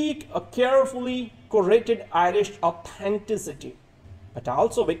bespeak a carefully curated Irish authenticity, but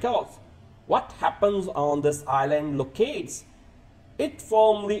also because what happens on this island locates it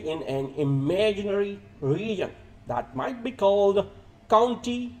firmly in an imaginary region that might be called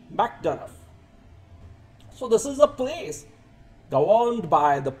County McDonagh. So this is a place governed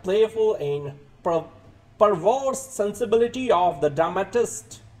by the playful and perverse sensibility of the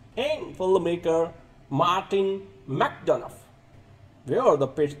dramatist and filmmaker Martin McDonagh, where the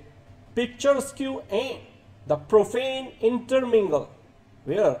picturesque and the profane intermingle,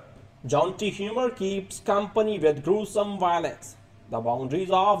 where jaunty humor keeps company with gruesome violence. The boundaries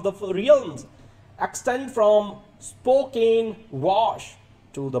of the realms extend from Spokane, Wash,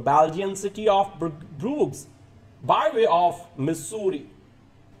 to the Belgian city of Bruges by way of Missouri,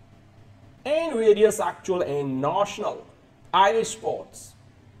 and various actual and national Irish ports.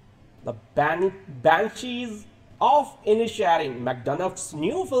 The Banshees of Inisherin, McDonagh's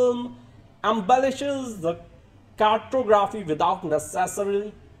new film, embellishes the cartography without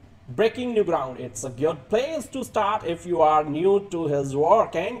necessarily breaking new ground. It's a good place to start if you are new to his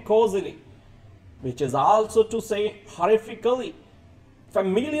work, and cozily, which is also to say horrifically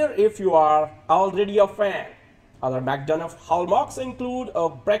familiar if you are already a fan. Other McDonagh hallmarks include a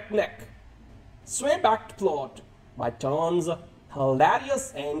breakneck, sway-backed plot, by turns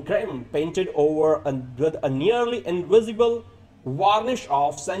hilarious and grim, painted over with a nearly invisible varnish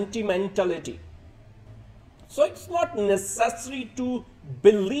of sentimentality. So it's not necessary to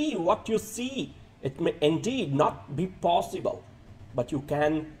believe what you see. It may indeed not be possible, but you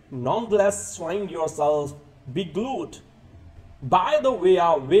can nonetheless find yourself beglued by the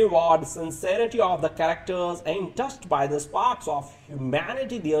wayward sincerity of the characters and touched by the sparks of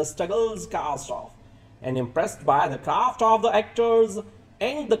humanity their struggles cast off, and impressed by the craft of the actors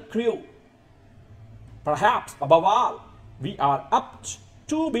and the crew. Perhaps above all, we are apt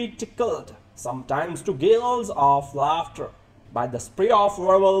to be tickled, sometimes to gales of laughter, by the spray of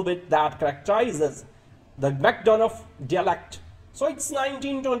verbal wit that characterizes the McDonagh dialect. So it's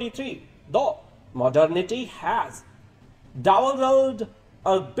 1923, though modernity has dawdled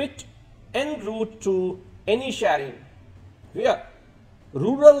a bit en route to Inisherin, where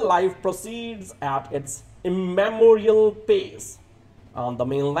rural life proceeds at its immemorial pace. On the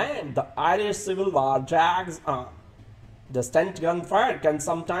mainland, the Irish Civil War drags on. Distant gunfire can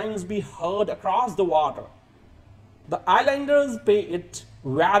sometimes be heard across the water. The islanders pay it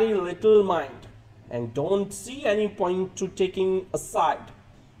very little mind and don't see any point to taking a side.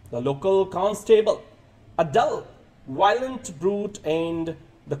 The local constable, a dull, violent brute and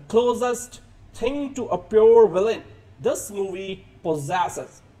the closest thing to a pure villain this movie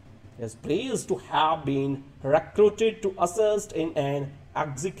possesses, is pleased to have been recruited to assist in an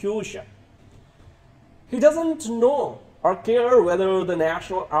execution. He doesn't know or care whether the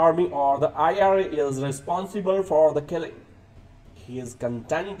National Army or the IRA is responsible for the killing. He is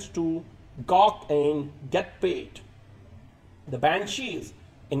content to gawk and get paid. The Banshees,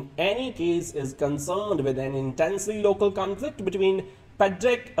 in any case, is concerned with an intensely local conflict between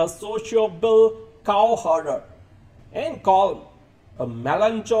Patrick, a sociable cowherder, and Colin, a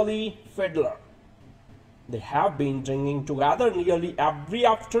melancholy fiddler. They have been drinking together nearly every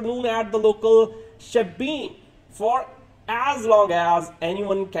afternoon at the local shebeen for as long as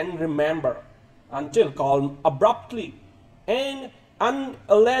anyone can remember, until Colin abruptly and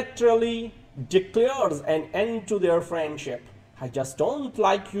unilaterally declares an end to their friendship. "I just don't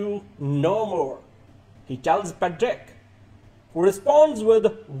like you no more," he tells Patrick, who responds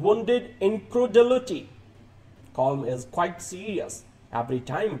with wounded incredulity. Colin is quite serious. Every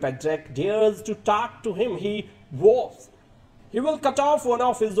time Patrick dares to talk to him, he vows he will cut off one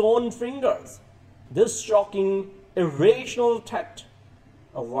of his own fingers. This shocking, irrational threat,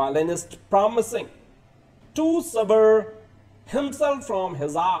 a violinist promising to sever himself from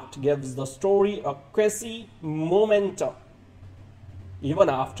his art, gives the story a quasi momentum. Even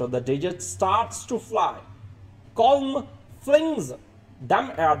after the digit starts to fly, Colin flings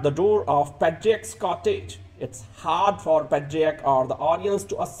them at the door of Patrick's cottage. It's hard for Patrick or the audience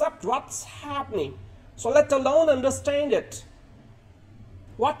to accept what's happening, so let alone understand it.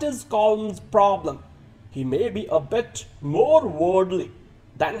 What is Colin's problem? He may be a bit more worldly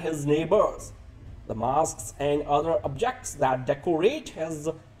than his neighbors. The masks and other objects that decorate his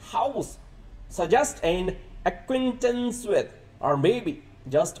house suggest an acquaintance with, or maybe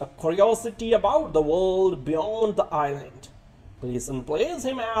just a curiosity about the world beyond the island. Gleeson plays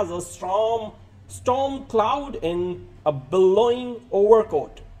him as a storm cloud in a billowing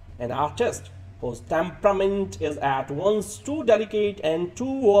overcoat, an artist whose temperament is at once too delicate and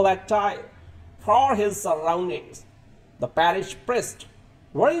too volatile for his surroundings. The parish priest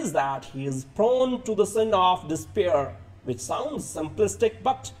worries that he is prone to the sin of despair, which sounds simplistic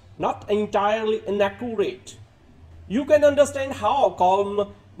but not entirely inaccurate. You can understand how Colin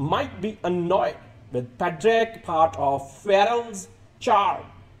might be annoyed with Patrick. Part of Farrell's charm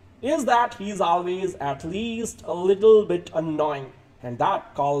is that he's always at least a little bit annoying, and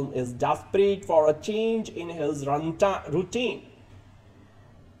that Colin is desperate for a change in his routine.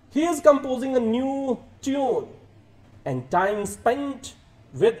 He is composing a new tune, and time spent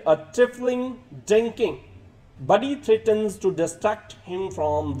with a trifling drinking buddy threatens to distract him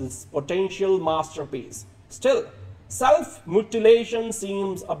from this potential masterpiece. Still, self-mutilation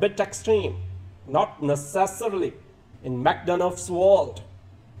seems a bit extreme, not necessarily in McDonagh's world.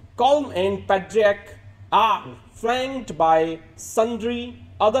 Colin and Patrick are flanked by sundry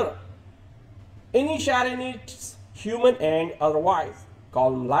other Inisherinits, human and otherwise.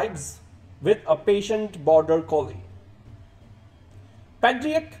 Colin lives with a patient border collie.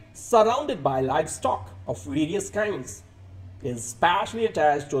 Patrick, surrounded by livestock of various kinds, is specially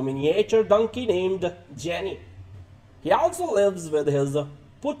attached to a miniature donkey named Jenny. He also lives with his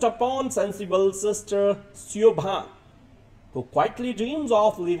put-upon sensible sister Keoghan, who quietly dreams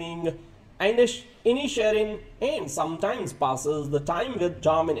of living Inisherin and sometimes passes the time with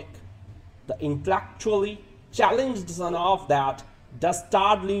Dominic, the intellectually challenged son of that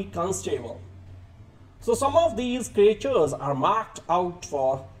dastardly constable. So some of these creatures are marked out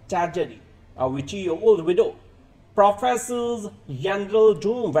for tragedy. A witchy old widow professes general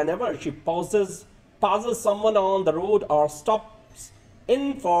doom whenever she passes someone on the road or stops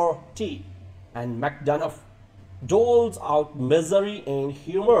in for tea, and McDonagh doles out misery and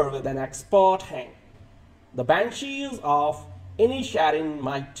humor with an expert hand. The Banshees of Inisherin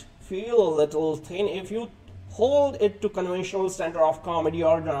might feel a little thin if you hold it to conventional standard of comedy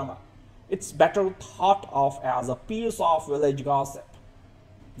or drama. It's better thought of as a piece of village gossip,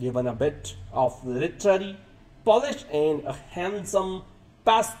 given a bit of literary polish and a handsome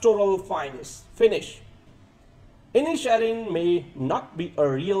pastoral finish. Inisherin may not be a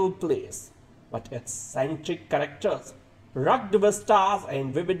real place, but its centric characters, rugged vistas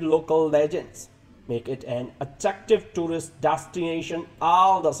and vivid local legends make it an attractive tourist destination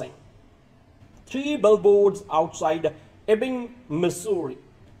all the same. 3 billboards outside Ebbing, Missouri.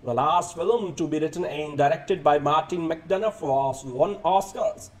 The last film to be written and directed by Martin McDonagh was won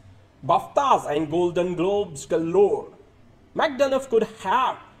Oscars, BAFTAs and Golden Globes galore. McDonagh could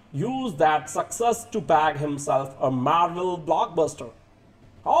have used that success to bag himself a Marvel blockbuster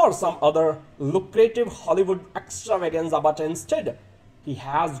or some other lucrative Hollywood extravaganza, but instead he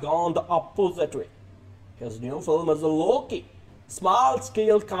has gone the opposite way. His new film is a low-key,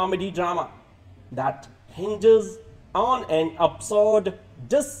 small-scale comedy drama that hinges on an absurd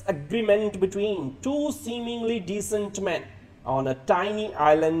disagreement between 2 seemingly decent men on a tiny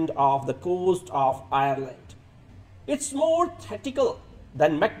island off the coast of Ireland. It's more theatrical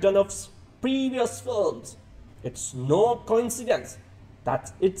than McDonagh's previous films. It's no coincidence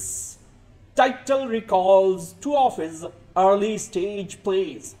that its title recalls 2 of his early stage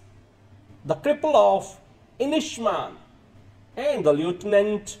plays, The Cripple of Inishmaan and The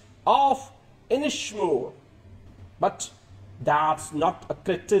Lieutenant of Inishmore. But that's not a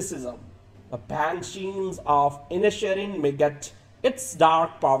criticism. The Banshees of Inisherin may get its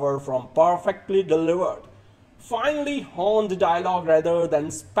dark power from perfectly delivered, finely honed dialogue rather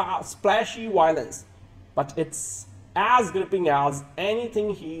than splashy violence, but it's as gripping as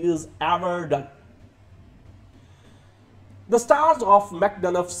anything he's ever done. The stars of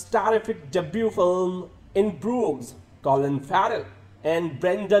McDonagh's terrific debut film in Bruges, Colin Farrell and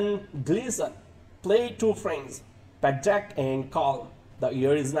Brendan Gleeson, play 2 friends, Patrick and Colin. The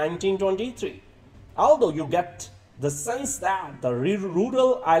year is 1923. Although you get the sense that the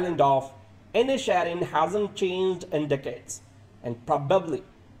rural island of Inisherin hasn't changed in decades, and probably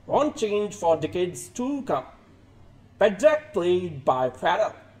won't change for decades to come. Patrick, played by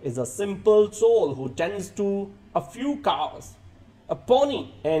Farrell, is a simple soul who tends to a few cows, a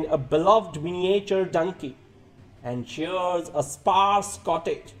pony and a beloved miniature donkey, and shares a sparse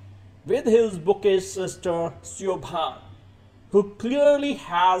cottage with his bookish sister Keoghan, who clearly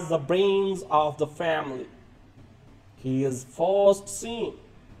has the brains of the family. He is first seen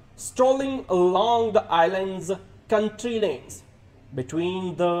strolling along the island's country lanes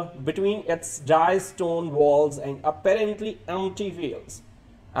between its dry stone walls and apparently empty fields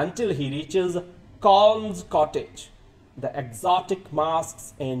until he reaches Colin's cottage. The exotic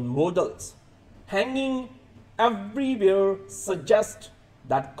masks and models hanging everywhere suggest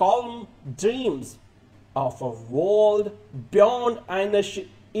that Colin dreams of a world beyond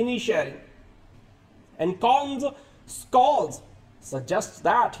Inisherin, and Colin's scowls suggest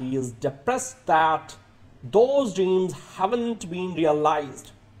that he is depressed that those dreams haven't been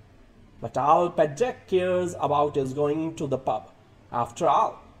realized. But all Patrick cares about is going to the pub. After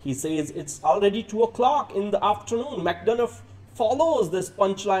all, he says it's already 2 o'clock in the afternoon. McDonagh follows this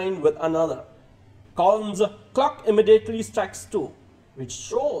punchline with another. Colin's clock immediately strikes 2, which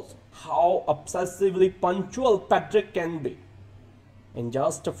shows how obsessively punctual Patrick can be. In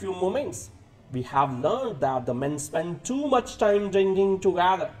just a few moments, we have learned that the men spend too much time drinking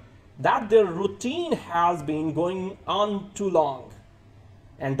together, that their routine has been going on too long,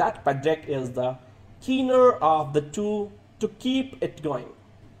 and that Patrick is the keener of the two to keep it going.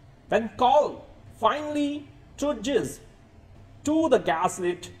 When Colin finally trudges to the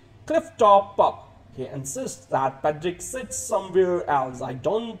gaslit cliff-top pub, he insists that Patrick sits somewhere else.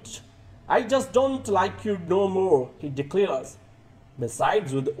 I just don't like you no more, he declares.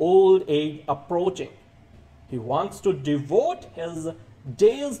 Besides, with old age approaching, he wants to devote his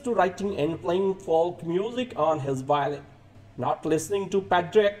days to writing and playing folk music on his violin, not listening to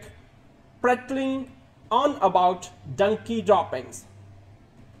Patrick prattling on about donkey droppings.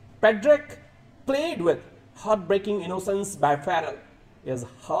 Patrick, played with heartbreaking innocence by Farrell, is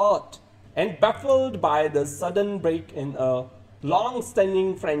hurt and baffled by the sudden break in a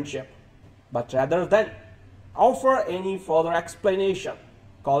long-standing friendship. But rather than offer any further explanation,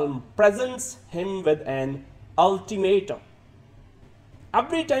 Colin presents him with an ultimatum.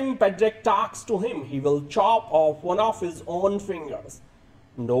 Every time Patrick talks to him, he will chop off one of his own fingers.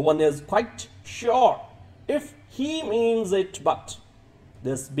 No one is quite sure if he means it, but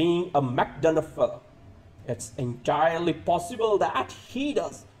this being a McDonagh fellow, it's entirely possible that he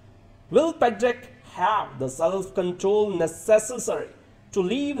does. Will Patrick have the self-control necessary to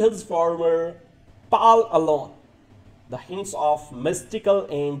leave his former pal alone? The hints of mystical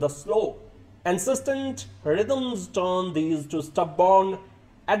and the slow, insistent rhythms turn these to stubborn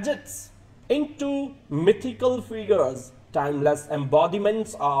adjects into mythical figures, timeless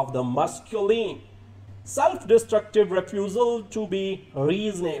embodiments of the masculine, self-destructive refusal to be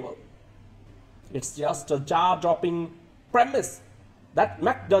reasonable. It's just a jaw-dropping premise that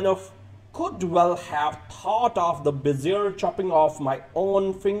McDonagh could well have thought of the bizarre chopping off my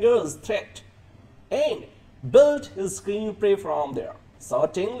own fingers threat and built his screenplay from there.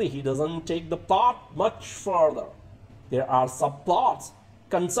 Certainly, he doesn't take the plot much further. There are subplots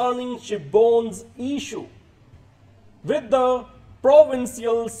concerning Shipbone's issue with the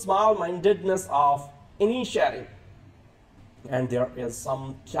provincial small-mindedness of Inisherin, and there is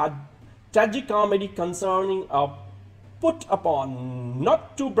some tragicomedy concerning a put upon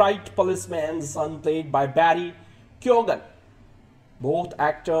not too bright policeman's son played by Barry Keoghan. Both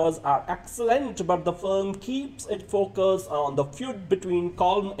actors are excellent, but the film keeps its focus on the feud between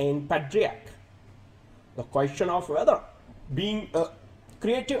Colin and Patrick. The question of whether being a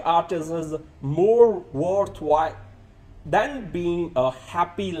creative artist is more worthwhile than being a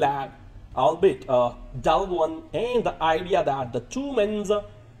happy lad, albeit a dull one, and the idea that the two men's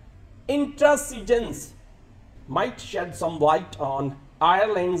intransigence might shed some light on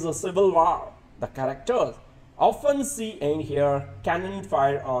Ireland's civil war. The characters often see and hear cannon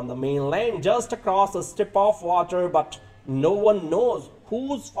fire on the mainland just across a strip of water, but no one knows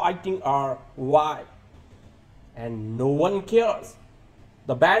who's fighting or why, and no one cares.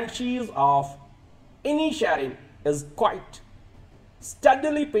 The Banshees of Inisherin is quite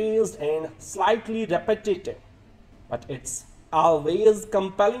steadily paced and slightly repetitive, but it's always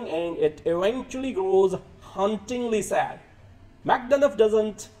compelling and it eventually grows hauntingly sad. McDonagh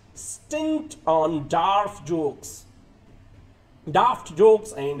doesn't stint on daft jokes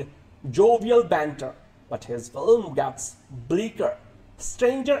and jovial banter, but his film gets bleaker,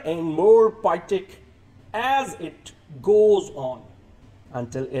 stranger and more poetic as it goes on,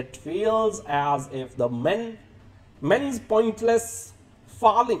 until it feels as if the men's pointless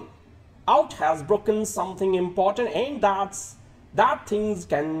falling out has broken something important, and that things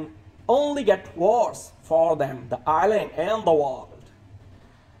can only get worse for them, the island and the world.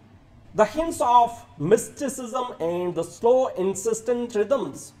 The hints of mysticism and the slow, insistent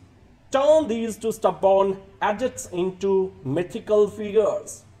rhythms turn these two stubborn adjects into mythical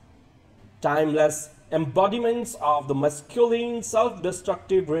figures, timeless embodiments of the masculine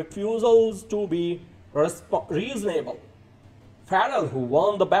self-destructive refusals to be reasonable. Farrell, who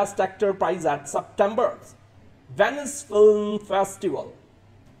won the Best Actor prize at September's Venice Film Festival,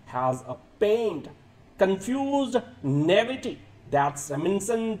 has a pained, confused naivety that's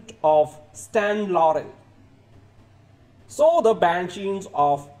reminiscent of Stan Laurel. So the Banshees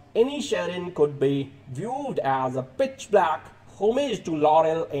of Inisherin could be viewed as a pitch-black homage to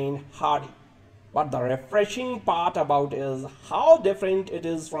Laurel and Hardy. But the refreshing part about it is how different it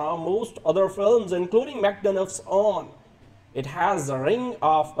is from most other films, including McDonagh's own. It has the ring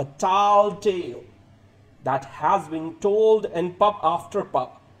of a tall tale that has been told in pub after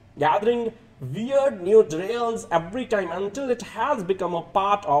pub, gathering weird new details every time until it has become a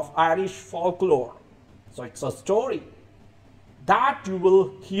part of Irish folklore. So it's a story that you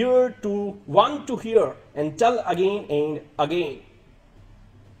will want to hear and tell again and again.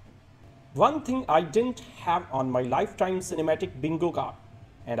 One thing I didn't have on my lifetime cinematic bingo card,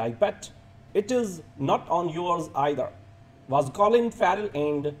 and I bet it is not on yours either, was Colin Farrell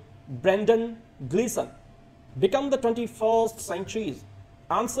and Brendan Gleeson become the 21st century's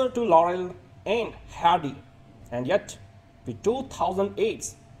answer to Laurel and Hardy. And yet, with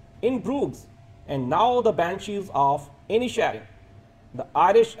 2008's In Bruges and now the Banshees of Inisherin, the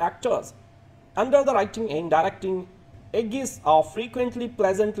Irish actors, under the writing and directing aegis of frequently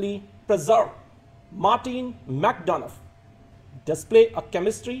pleasantly preserved Martin McDonagh, display a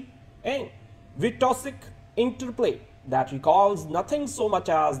chemistry and virtuosic interplay that recalls nothing so much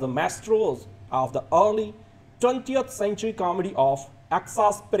as the maestros of the early 20th century comedy of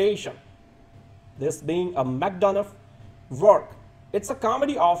exasperation. This being a McDonagh work, it's a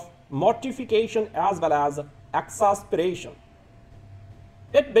comedy of mortification as well as exasperation.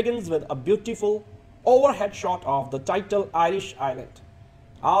 It begins with a beautiful overhead shot of the title Irish Island,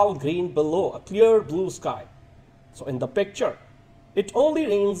 all green below a clear blue sky. So in the picture, it only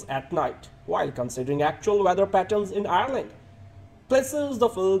rains at night, while considering actual weather patterns in Ireland places the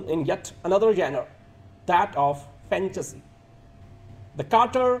film in yet another genre, that of fantasy. The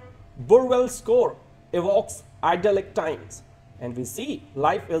Carter Burwell score evokes idyllic times, and we see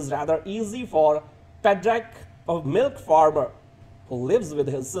life is rather easy for Padraig, a milk farmer who lives with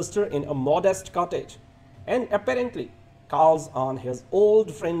his sister in a modest cottage and apparently calls on his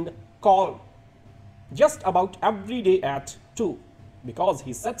old friend Colin just about every day at 2. Because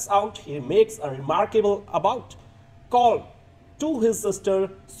he sets out, he makes a remarkable about Colin to his sister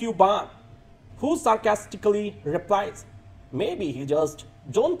Siobhan, who sarcastically replies, "Maybe he just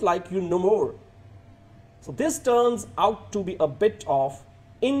don't like you no more." So this turns out to be a bit of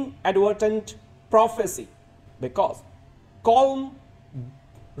inadvertent prophecy, because Colin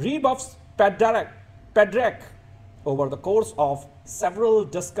rebuffs Padraig over the course of several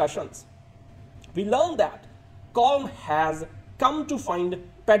discussions. We learn that Colin has come to find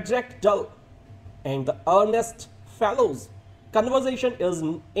Padraig dull, and the earnest fellow's conversation is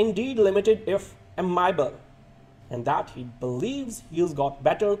indeed limited if amiable, and that he believes he's got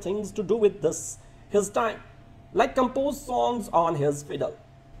better things to do with his time, like compose songs on his fiddle.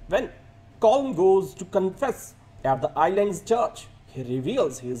 When Colin goes to confess at the island's church, he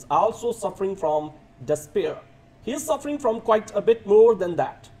reveals he is also suffering from despair. He is suffering from quite a bit more than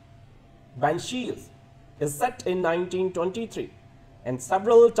that. Banshees is set in 1923, and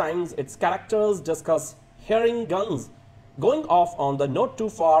several times its characters discuss hearing guns going off on the not too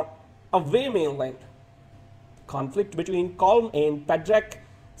far away mainland. Conflict between Colin and Padraig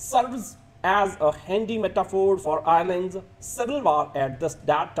serves as a handy metaphor for Ireland's civil war at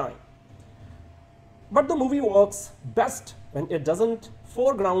that time. But the movie works best when it doesn't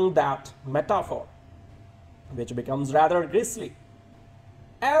foreground that metaphor, which becomes rather grisly,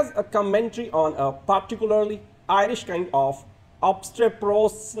 as a commentary on a particularly Irish kind of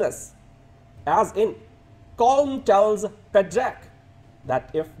obstreperousness, as in, Colin tells Padraig that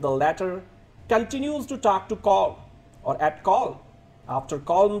if the latter continues to talk to Colin or at Colin, after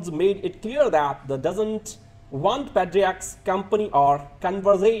Colin's made it clear that he doesn't want Padraig's company or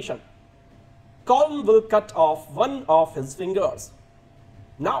conversation, Colin will cut off one of his fingers.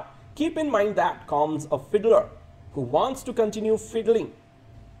 Now, keep in mind that Colin's a fiddler who wants to continue fiddling.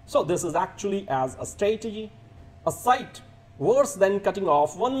 So this is actually as a strategy, a sight worse than cutting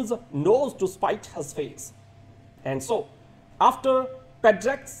off one's nose to spite his face. And so, after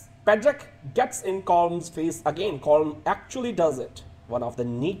Padraig gets in Colin's face again, Colin actually does it. One of the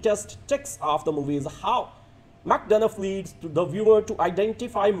neatest tricks of the movie is how McDonagh leads to the viewer to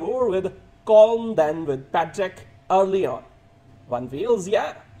identify more with Colin than with Padraig early on. One feels,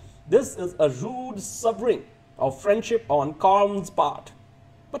 yeah, this is a rude severing of friendship on Colin's part.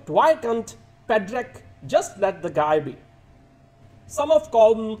 But why can't Padraig just let the guy be? Some of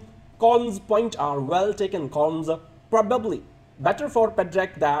Colin's points are well taken. Colin's probably better for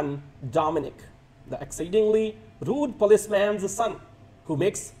Padraig than Dominic, the exceedingly rude policeman's son, who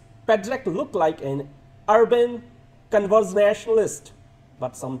makes Padraig look like an urban conversationalist.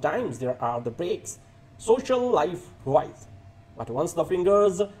 But sometimes there are the breaks, social life-wise. But once the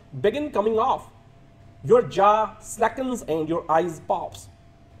fingers begin coming off, your jaw slackens and your eyes pops.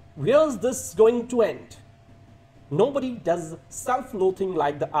 Where's this going to end? Nobody does self-loathing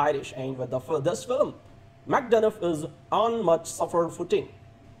like the Irish, and with this film, McDonagh is on much suffer footing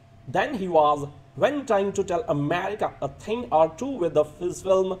than he was when trying to tell America a thing or two with his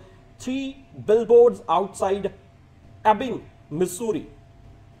film Three Billboards Outside Ebbing, Missouri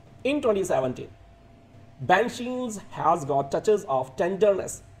in 2017. Banshees has got touches of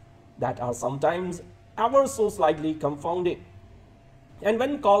tenderness that are sometimes ever so slightly confounding. And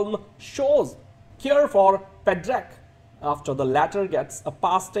when Colin shows care for Pedrick after the latter gets a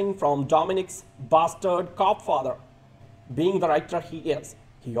pasting from Dominic's bastard cop father, being the writer he is,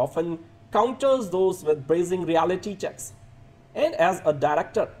 he often counters those with brazen reality checks. And as a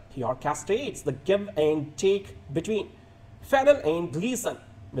director, he orchestrates the give and take between Farrell and Gleeson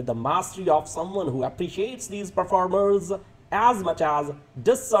with the mastery of someone who appreciates these performers as much as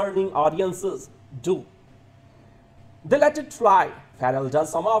discerning audiences do. They let it fly. Farrell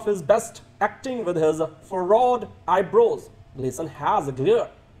does some of his best acting with his furrowed eyebrows. Gleeson has a glare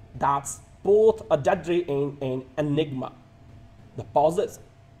that's both a dead ray and an enigma. The pauses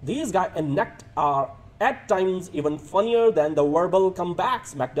these guys enact are at times even funnier than the verbal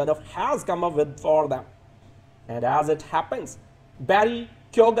comebacks McDonagh has come up with for them. And as it happens, Barry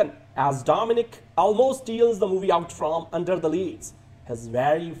Keoghan as Dominic almost steals the movie out from under the leads. His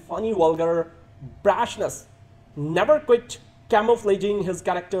very funny vulgar brashness never quit camouflaging his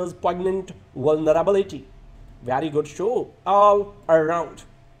character's poignant vulnerability. Very good show all around,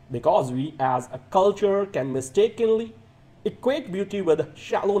 because we as a culture can mistakenly equate beauty with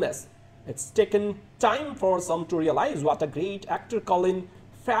shallowness. It's taken time for some to realize what a great actor Colin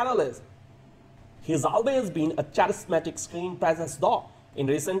Farrell is. He's always been a charismatic screen presence though. In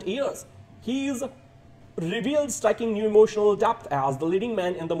recent years, he's revealed striking new emotional depth as the leading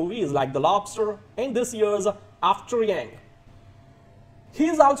man in the movies like The Lobster and this year's After Yang.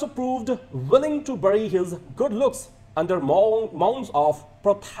 He's also proved willing to bury his good looks under mounds of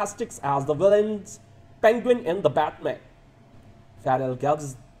prosthetics as the villain's penguin in The Batman. Farrell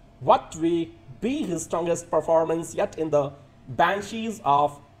gives what will be his strongest performance yet in the Banshees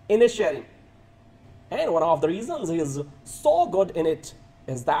of Inisherin. And one of the reasons he is so good in it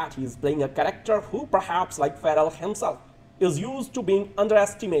is that he is playing a character who, perhaps like Farrell himself, is used to being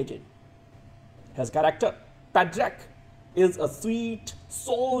underestimated. His character, Pedrick, is a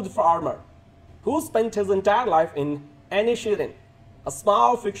sweet-souled farmer who spent his entire life in Inisherin, a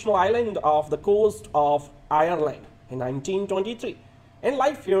small fictional island off the coast of Ireland in 1923. And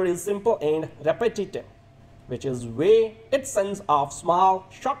life here is simple and repetitive, which is why it sends off small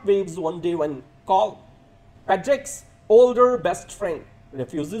shockwaves one day when Colin, Pedrick's older best friend,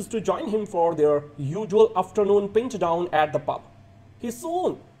 refuses to join him for their usual afternoon pinch down at the pub. He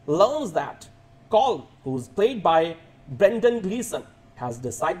soon learns that Colin, who's played by Brendan Gleeson, has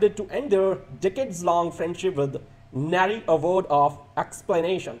decided to end their decades-long friendship with nary a word of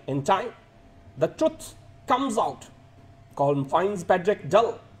explanation. In time, the truth comes out. Colin finds Pedrick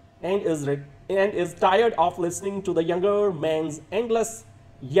dull and is tired of listening to the younger man's endless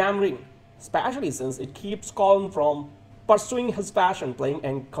yammering, especially since it keeps Colin from pursuing his passion, playing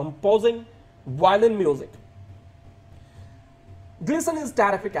and composing violin music. Gleeson is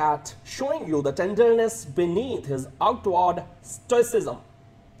terrific at showing you the tenderness beneath his outward stoicism.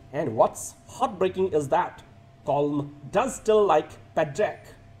 And what's heartbreaking is that Colin does still like Pedrick,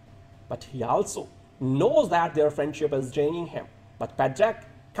 but he also knows that their friendship is draining him. But Pedrick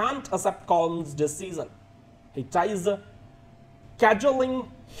can't accept Colin's decision. He tries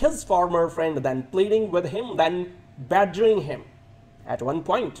cajoling his former friend, then pleading with him, then badgering him. At one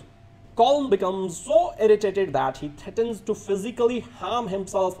point, Colin becomes so irritated that he threatens to physically harm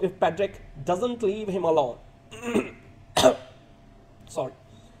himself if Pedrick doesn't leave him alone. Sorry.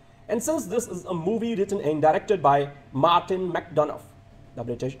 And since this is a movie written and directed by Martin McDonagh, the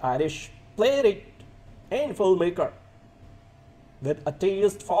British-Irish playwright and filmmaker with a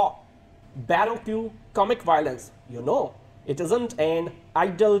taste for baroque comic violence, you know, it isn't an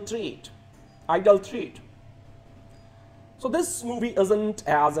idle treat. So this movie isn't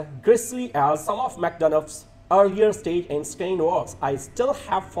as grisly as some of McDonagh's earlier stage and screen works. I still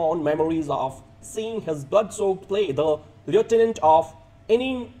have fond memories of seeing his blood-soaked play, The Lieutenant of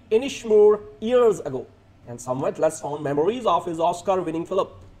Inisherin, years ago, and somewhat less fond memories of his Oscar-winning film,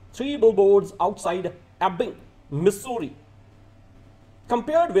 Three Billboards Outside Ebbing, Missouri.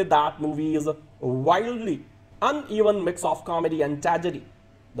 Compared with that movie's wildly uneven mix of comedy and tragedy,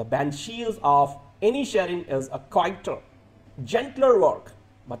 The Banshees of Inisherin is a quieter, gentler work,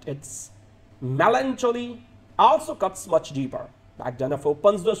 but its melancholy also cuts much deeper. McDonagh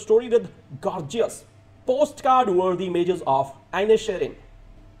opens the story with gorgeous, postcard-worthy images of Inisherin,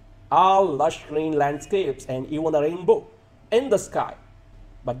 all lush green landscapes and even a rainbow in the sky.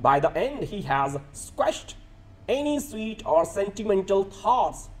 but by the end he has squashed any sweet or sentimental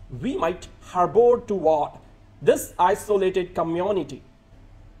thoughts we might harbor toward this isolated community,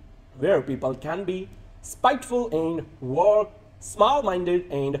 where people can be spiteful and work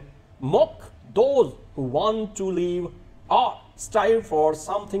small-minded and mock those who want to live or strive for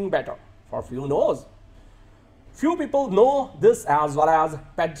something better. For few people know this as well as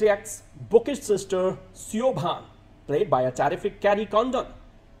Patrick's bookish sister Keoghan, played by a terrific Kerry Condon.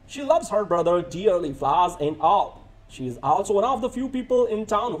 She loves her brother dearly, flaws and all. She is also one of the few people in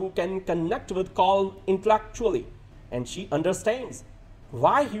town who can connect with Colin intellectually, and she understands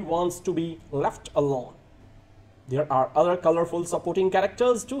why he wants to be left alone. There are other colorful supporting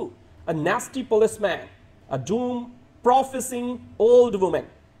characters too. A nasty policeman, a doom-professing old woman,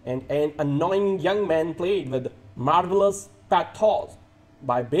 and an annoying young man played with marvelous pathos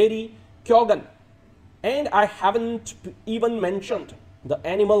by Barry Keoghan. And I haven't even mentioned the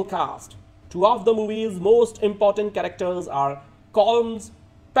animal cast. Two of the movie's most important characters are Colin's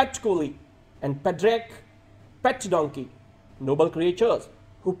pet collie and Patrick's pet donkey, noble creatures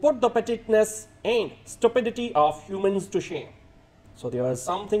who put the pettiness and stupidity of humans to shame. So there is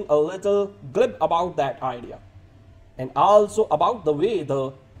something a little glib about that idea. And also about the way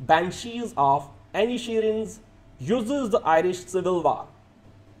the Banshees of Inisherin uses the Irish Civil War,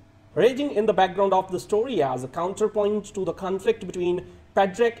 raging in the background of the story as a counterpoint to the conflict between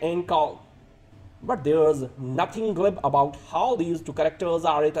Patrick and Colin. But there's nothing glib about how these two characters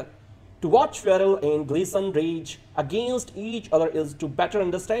are written. To watch Farrell and Gleeson rage against each other is to better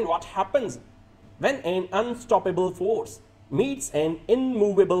understand what happens when an unstoppable force meets an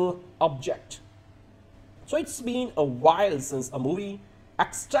immovable object. So it's been a while since a movie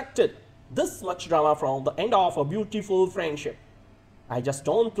extracted this much drama from the end of a beautiful friendship. I just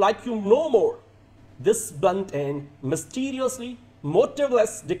don't like you no more. This blunt and mysteriously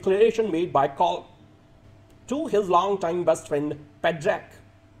motiveless declaration made by Colin to his longtime best friend Patrick,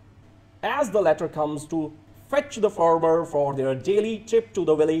 as the latter comes to fetch the former for their daily trip to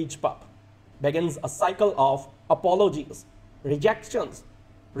the village pub, begins a cycle of apologies, rejections,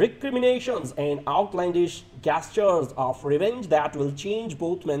 recriminations, and outlandish gestures of revenge that will change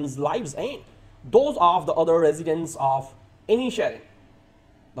both men's lives and those of the other residents of Inisherin,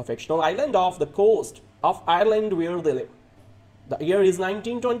 the fictional island off the coast of Ireland where they live. The year is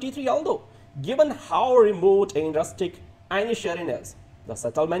 1923, although given how remote and rustic Inisherin is, the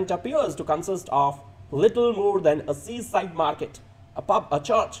settlement appears to consist of little more than a seaside market, a pub, a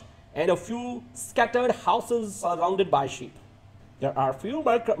church, and a few scattered houses surrounded by sheep. There are few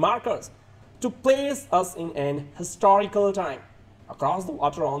markers to place us in an historical time. Across the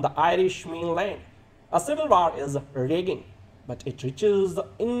water on the Irish mainland, a civil war is raging, but it reaches the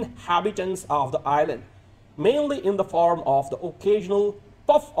inhabitants of the island, mainly in the form of the occasional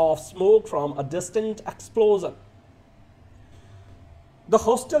puff of smoke from a distant explosion. The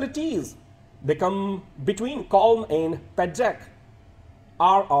hostilities between Colin and Patrick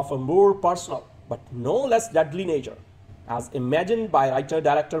are of a more personal but no less deadly nature, as imagined by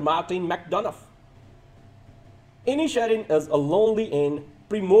writer-director Martin McDonagh. Inisherin is a lonely and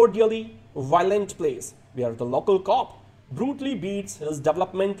primordially violent place where the local cop brutally beats his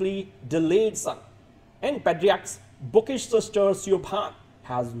developmentally delayed son, and Patrick's bookish sister Keoghan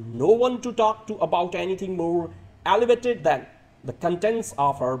has no one to talk to about anything more elevated than the contents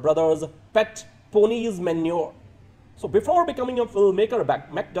of her brother's pet pony's manure. So before becoming a filmmaker,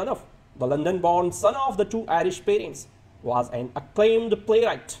 McDonagh, the London-born son of the two Irish parents, was an acclaimed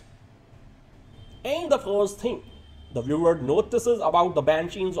playwright. And the first thing the viewer notices about the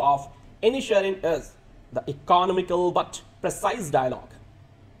Banshees of Inisherin is the economical but precise dialogue.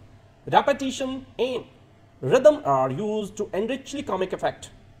 Repetition and rhythm are used to enrich the comic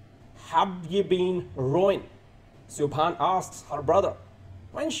effect. Have ye been ruined? Keoghan asks her brother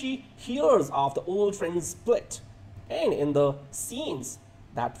when she hears of the old friend's split, and in the scenes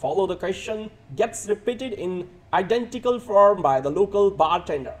that follow, the question gets repeated in identical form by the local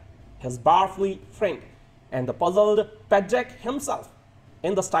bartender, his barfly friend, and the puzzled Patrick himself,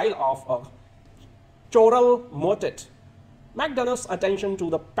 in the style of a choral motet. McDonagh's attention to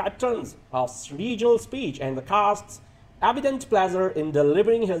the patterns of regional speech and the cast's evident pleasure in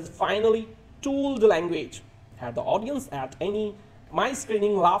delivering his finely tooled language had the audience at my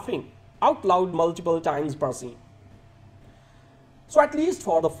screening laughing out loud multiple times per scene. So at least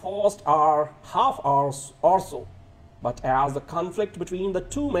for the first half hour or so, but as the conflict between the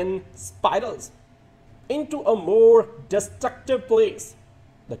two men spirals into a more destructive place,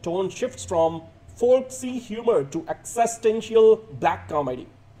 the tone shifts from folksy humor to existential black comedy.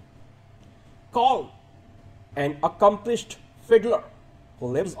 Colin, an accomplished fiddler who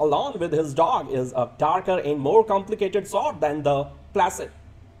lives alone with his dog, is a darker and more complicated sort than the placid,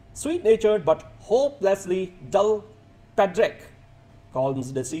 sweet-natured but hopelessly dull Pedrick.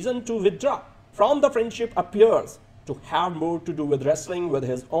 Colm's decision to withdraw from the friendship appears to have more to do with wrestling with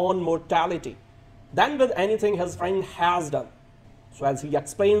his own mortality than with anything his friend has done. So as he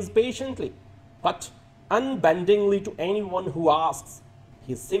explains patiently but unbendingly to anyone who asks,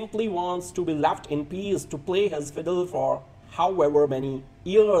 he simply wants to be left in peace to play his fiddle for however many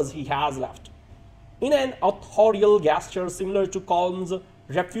years he has left. In an authorial gesture similar to Colm's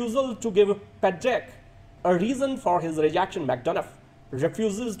refusal to give Pedrick a reason for his rejection, McDonagh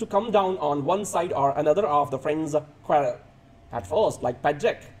refuses to come down on one side or another of the friends' quarrel. At first, like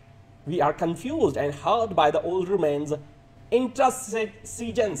Pedrick, we are confused and hurt by the older man's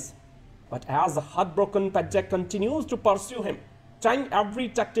intransigence. But as the heartbroken Pedrick continues to pursue him, trying every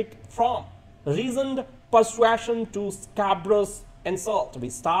tactic from reasoned persuasion to scabrous insult, we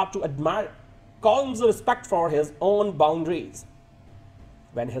start to admire Colm's respect for his own boundaries.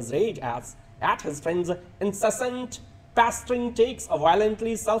 When his rage at his friend's incessant pestering takes a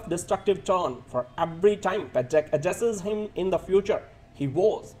violently self-destructive turn, for every time Pedrick addresses him in the future, he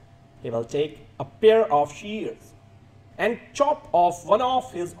vows he will take a pair of shears and chop off one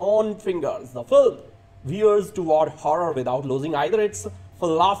of his own fingers. The film veers toward horror without losing either its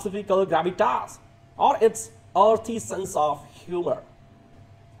philosophical gravitas or its earthy sense of humor.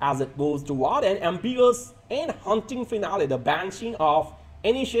 As it moves toward an ambiguous and haunting finale, the Banshees of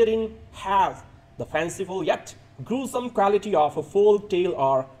Inisherin has the fanciful yet gruesome quality of a folk tale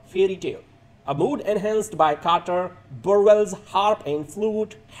or fairy tale, a mood enhanced by Carter Burwell's harp and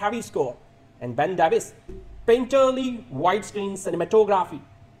flute heavy score and Ben Davis' painterly widescreen cinematography.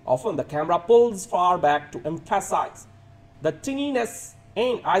 Often the camera pulls far back to emphasize the tininess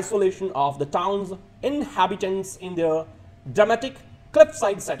and isolation of the town's inhabitants in their dramatic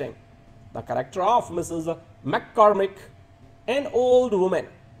cliffside setting. The character of Mrs. McCormick, an old woman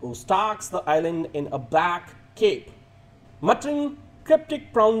who stalks the island in a black cape, muttering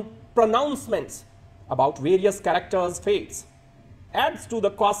cryptic pronouncements about various characters' fates, adds to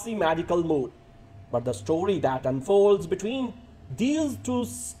the quasi-magical mood. But the story that unfolds between these two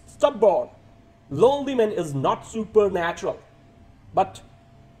stubborn, lonely men is not supernatural, but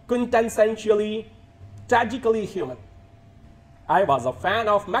quintessentially, tragically human. I was a fan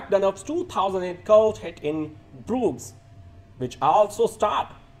of McDonagh's 2008 cult hit in Bruges, which also starred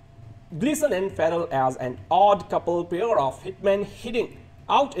Gleeson and Farrell as an odd couple pair of hitmen hiding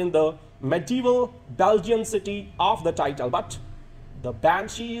out in the medieval Belgian city of the title. But the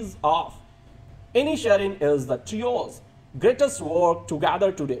Banshees of Inisherin is the trio's greatest work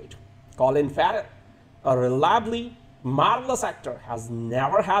together to date. Colin Farrell, a reliably marvelous actor, has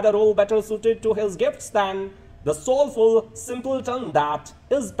never had a role better suited to his gifts than the soulful simpleton that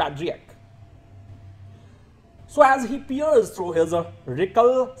is Pedrick. So as he peers through his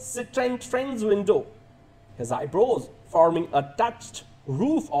recalcitrant friend's window, his eyebrows forming a touched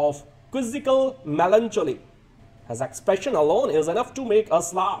roof of quizzical melancholy, his expression alone is enough to make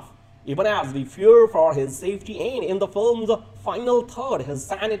us laugh, even as we fear for his safety and, in the film's final third, his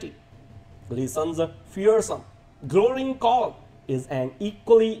sanity. Gleeson's fearsome, glowering calm is an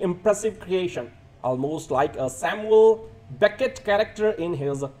equally impressive creation, almost like a Samuel Beckett character in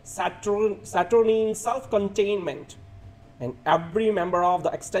his saturnine self-containment. And every member of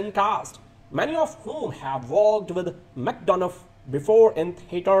the extant cast, many of whom have worked with McDonagh before in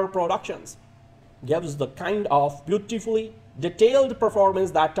theatre productions, gives the kind of beautifully detailed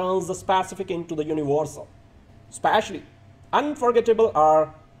performance that turns the specific into the universal. Especially unforgettable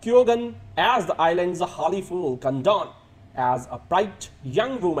are Keoghan as the island's holly fool, Condon as a bright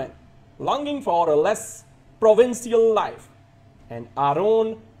young woman longing for a less provincial life, and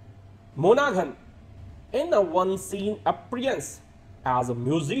Aaron Monaghan in a one-scene appearance as a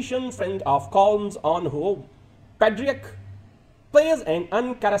musician friend of Colm's on whom Pedrick plays an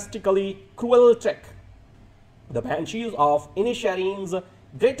uncharacteristically cruel trick. The Banshees of Inisherin's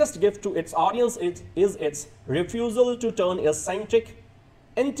greatest gift to its audience is its refusal to turn a eccentric,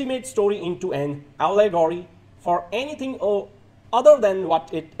 intimate story into an allegory for anything other than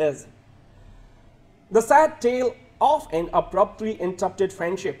what it is. The sad tale of an abruptly interrupted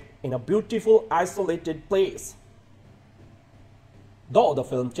friendship in a beautiful, isolated place. Though the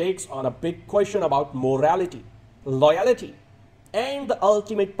film takes on a big question about morality, loyalty, and the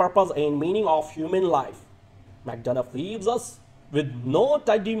ultimate purpose and meaning of human life, McDonagh leaves us with no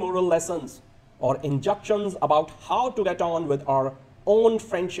tidy moral lessons or injunctions about how to get on with our own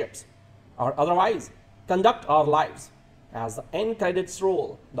friendships or otherwise conduct our lives. As the end credits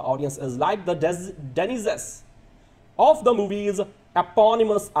roll, the audience is like the denizens of the movie's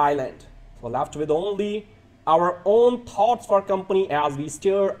eponymous island. So left with only our own thoughts for company as we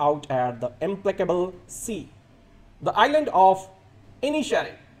stare out at the implacable sea. The island of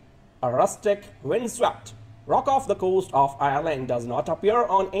Inisherin, a rustic, windswept rock off the coast of Ireland, does not appear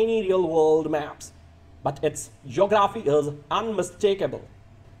on any real-world maps, but its geography is unmistakable.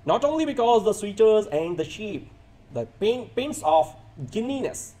 Not only because the sweaters and the sheep, the paints of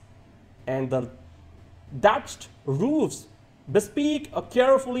Guinness, and the thatched roofs bespeak a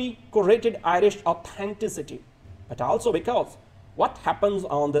carefully curated Irish authenticity, but also because what happens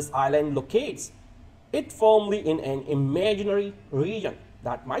on this island locates it firmly in an imaginary region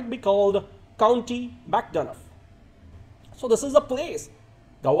that might be called County McDonagh. So this is a place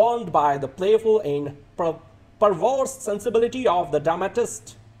governed by the playful and perverse sensibility of the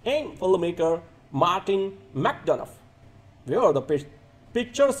dramatist and filmmaker Martin McDonagh, where the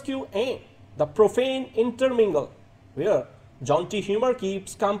picturesque and the profane intermingle, where jaunty humor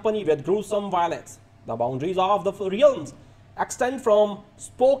keeps company with gruesome violence. The boundaries of the realms extend from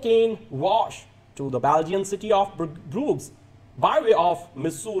Spokane, Wash, to the Belgian city of Bruges by way of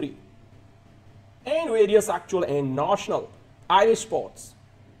Missouri, and various actual and national Irish ports.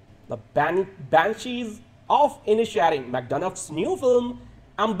 The Banshees of Inisherin, McDonagh's new film,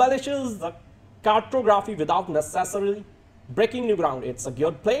 embellishes the cartography without necessarily breaking new ground. It's a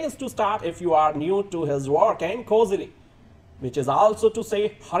good place to start if you are new to his work, and cozily, which is also to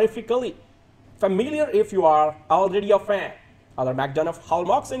say horrifically familiar if you are already a fan. Other McDonagh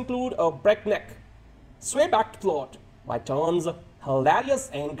hallmarks include a breakneck, sway-backed plot, by turns hilarious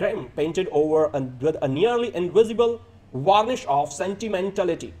and grim, painted over with a nearly invisible varnish of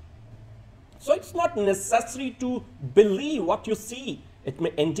sentimentality. So it's not necessary to believe what you see. It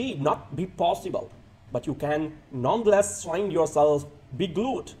may indeed not be possible, but you can nonetheless find yourself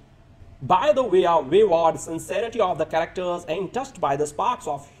beglued by the wayward sincerity of the characters and touched by the sparks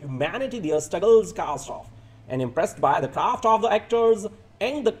of humanity their struggles cast off, and impressed by the craft of the actors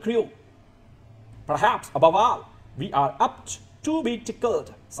and the crew. Perhaps above all, we are apt to be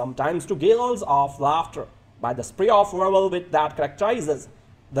tickled, sometimes to gales of laughter, by the spray of verbal wit that characterizes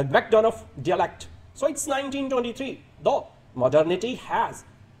the McDonagh dialect. So it's 1923, though modernity has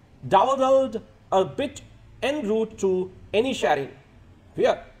dawdled a bit en route to Inisherin,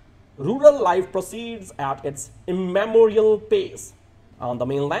 where rural life proceeds at its immemorial pace. On the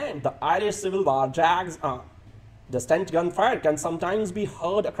mainland, the Irish Civil War drags on. Distant gunfire can sometimes be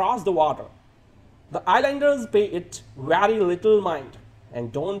heard across the water. The islanders pay it very little mind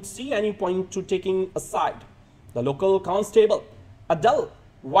and don't see any point to taking a side. The local constable, a dull,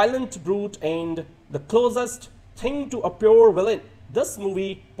 violent brute and the closest thing to a pure villain this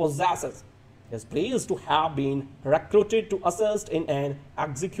movie possesses, is pleased to have been recruited to assist in an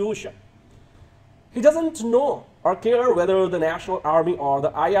execution. He doesn't know or care whether the National Army or the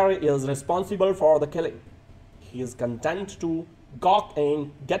IRA is responsible for the killing. He is content to gawk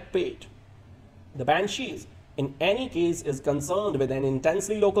and get paid. The Banshees, in any case, is concerned with an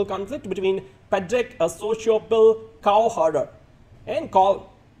intensely local conflict between Padraig, a sociable cow herder, and Colin,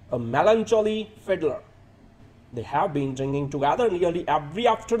 a melancholy fiddler. They have been drinking together nearly every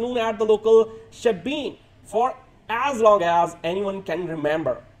afternoon at the local shebeen for as long as anyone can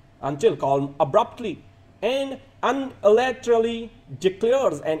remember, until Colin abruptly and unilaterally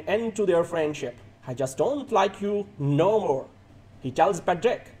declares an end to their friendship. "I just don't like you no more," he tells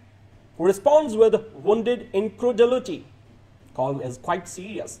Padraig, who responds with wounded incredulity. Colin is quite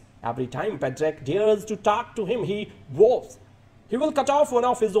serious. Every time Padraig dares to talk to him, he vows he will cut off one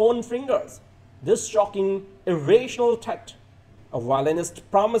of his own fingers. This shocking, irrational threat, a violinist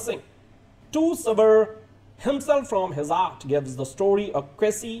promising to sever himself from his art, gives the story a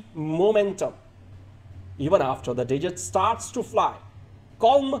quasi momentum. Even after the digit starts to fly,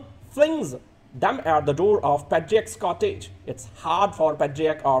 Colm flings them at the door of Padraig's cottage. It's hard for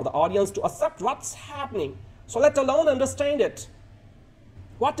Padraig or the audience to accept what's happening, so let alone understand it.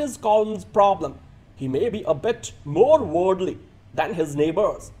 What is Colm's problem? He may be a bit more worldly than his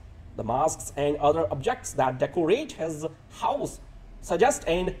neighbors. The masks and other objects that decorate his house suggest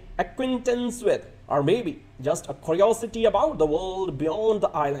an acquaintance with, or maybe just a curiosity about the world beyond the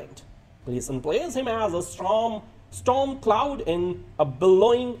island. Gleeson plays him as a storm cloud in a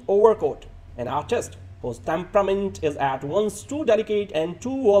billowing overcoat, an artist whose temperament is at once too delicate and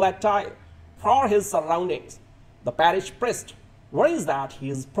too volatile for his surroundings. The parish priest worries that he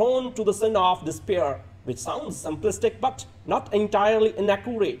is prone to the sin of despair, which sounds simplistic but not entirely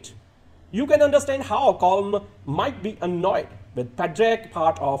inaccurate. You can understand how Colm might be annoyed with Padraig.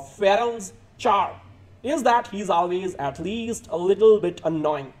 Part of Farrell's charm is that he's always at least a little bit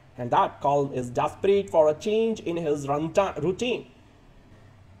annoying, and that Colm is desperate for a change in his routine.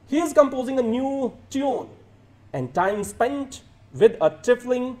 He is composing a new tune, and time spent with a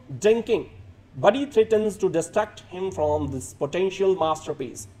trifling drinking buddy threatens to distract him from this potential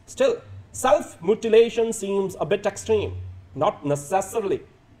masterpiece. Still, self-mutilation seems a bit extreme, not necessarily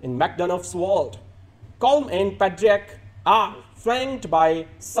in McDonagh's world. Colm and Padraig are flanked by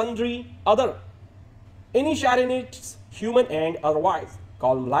sundry other Inisherinites, human and otherwise.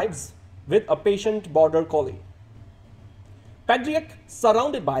 Colm lives with a patient border collie. Padraig,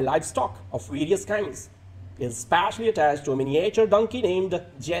 surrounded by livestock of various kinds, is specially attached to a miniature donkey named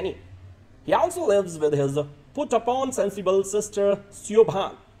Jenny. He also lives with his put-upon sensible sister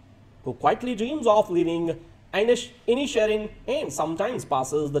Keoghan, who quietly dreams of leaving Inisherin and sometimes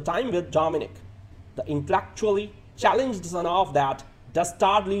passes the time with Dominic, the intellectually challenged son of that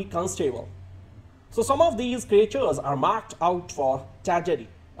dastardly constable. So some of these creatures are marked out for tragedy.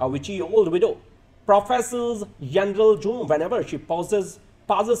 A witchy old widow professes general doom whenever she passes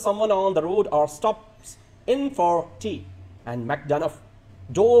someone on the road or stops in for tea, and McDonagh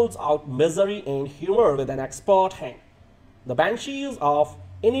doles out misery and humor with an expert hand. The Banshees of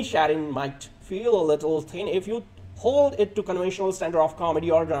Inisherin might feel a little thin if you hold it to conventional standard of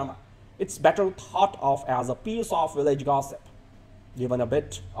comedy or drama. It's better thought of as a piece of village gossip, given a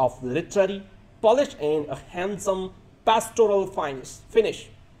bit of literary polish and a handsome pastoral finish.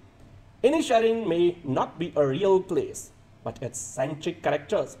 Inisherin may not be a real place, but its centric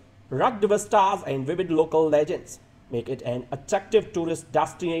characters, rugged vistas and vivid local legends make it an attractive tourist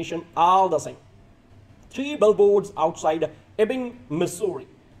destination all the same. 3 billboards outside Ebbing, Missouri.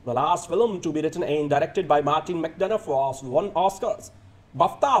 The last film to be written and directed by Martin McDonagh was won Oscars,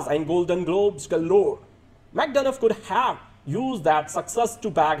 BAFTAs and Golden Globes galore. McDonagh could have used that success to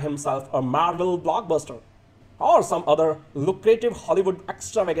bag himself a Marvel blockbuster or some other lucrative Hollywood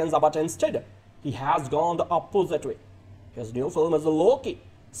extravaganza, but instead, he has gone the opposite way. His new film is a low-key,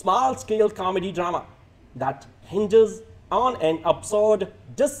 small-scale comedy drama that hinges on an absurd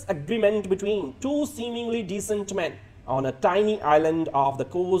disagreement between 2 seemingly decent men on a tiny island off the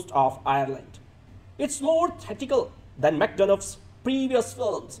coast of Ireland. It's more theatrical than McDonagh's previous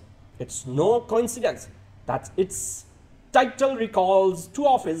films. It's no coincidence that its title recalls 2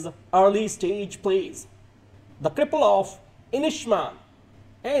 of his early stage plays, The Cripple of Inishmaan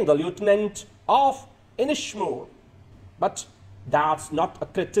and The Lieutenant of Inishmore. But that's not a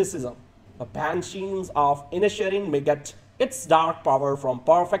criticism. The Banshees of Inisherin may get its dark power from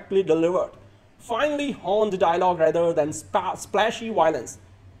perfectly delivered, finely honed dialogue rather than splashy violence,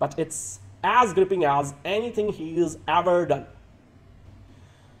 but it's as gripping as anything he's ever done.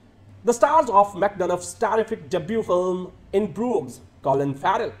 The stars of McDonagh's terrific debut film In Bruges, Colin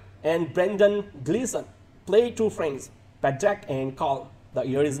Farrell and Brendan Gleeson, play 2 friends, Padraig and Colm. The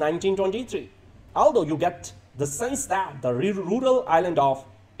year is 1923. Although you get the sense that the rural island of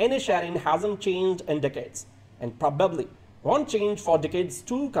Inisherin hasn't changed in decades, and probably won't change for decades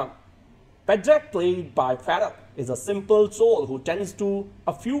to come. Padraig, played by Farrell, is a simple soul who tends to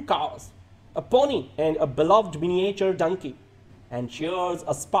a few cows, a pony and a beloved miniature donkey, and shares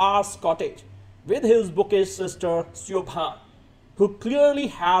a sparse cottage with his bookish sister Keoghan, who clearly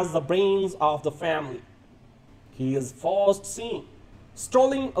has the brains of the family. He is first seen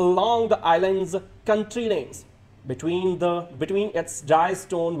strolling along the island's country lanes between its dry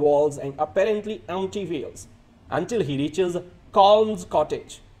stone walls and apparently empty fields until he reaches Colm's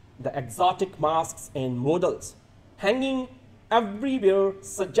cottage. The exotic masks and models hanging everywhere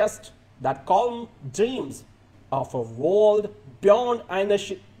suggest that Colm dreams of a world beyond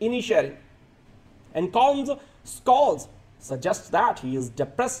Inisherin, and Colm's scowls suggest that he is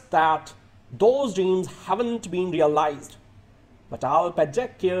depressed that those dreams haven't been realized. But all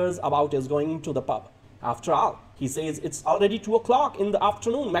Padraig cares about is going to the pub. After all, he says it's already 2 o'clock in the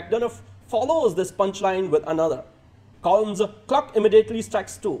afternoon. McDonagh follows this punchline with another. Colm's clock immediately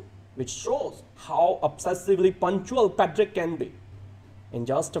strikes 2, which shows how obsessively punctual Padraig can be. In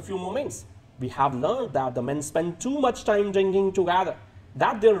just a few moments, we have learned that the men spend too much time drinking together,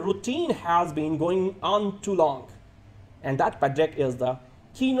 that their routine has been going on too long, and that Padraig is the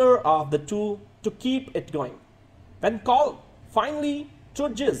keener of the two to keep it going. When Colm finally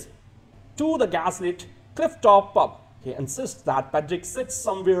trudges to the gaslit clifftop pub, he insists that Padraig sits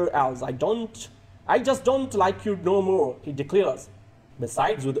somewhere else. I just don't like you no more, he declares.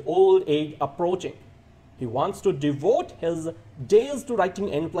 Besides, with old age approaching, he wants to devote his days to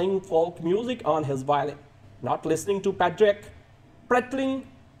writing and playing folk music on his violin, not listening to Padraig prattling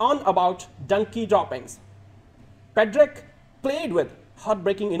on about donkey droppings. Padraig, played with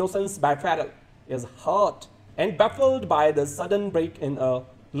heartbreaking innocence by Farrell, is hurt and baffled by the sudden break in a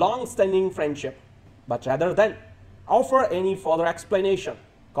long-standing friendship. But rather than offer any further explanation,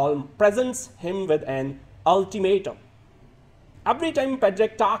 Colin presents him with an ultimatum. Every time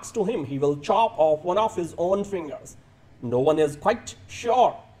Pedrick talks to him, he will chop off one of his own fingers. No one is quite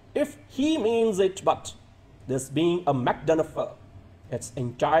sure if he means it, but this being a McDonagh film, it's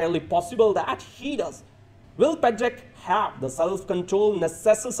entirely possible that he does. Will Pedrick have the self-control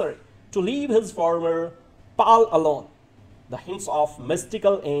necessary to leave his former pal alone? The hints of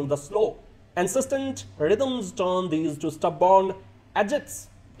mystical and the slow, insistent rhythms turn these to stubborn adjects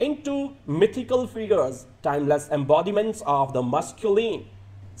into mythical figures, timeless embodiments of the masculine,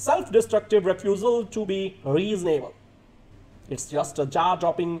 self-destructive refusal to be reasonable. It's just a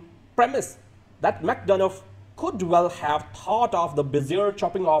jaw-dropping premise that McDonagh could well have thought of the bizarre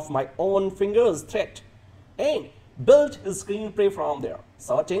chopping off my own fingers threat and built his screenplay from there.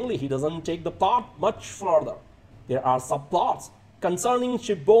 Certainly, he doesn't take the plot much further. There are subplots concerning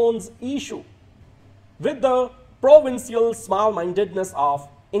Shipbone's issue with the provincial small-mindedness of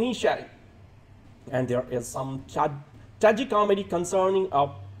Inisherin. And there is some tragicomedy concerning a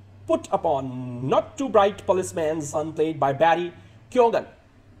put-upon, not too bright policeman's son played by Barry Keoghan.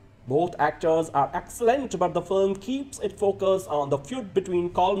 Both actors are excellent, but the film keeps it focused on the feud between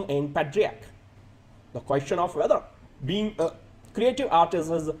Colin and Pedrick. The question of whether being a creative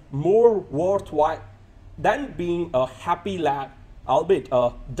artist is more worthwhile than being a happy lad, albeit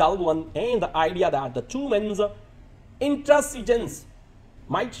a dull one, and the idea that the two men's intransigence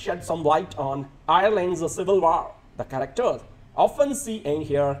might shed some light on Ireland's civil war. The characters often see and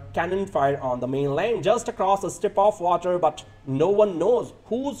hear cannon fire on the mainland just across a strip of water, but no one knows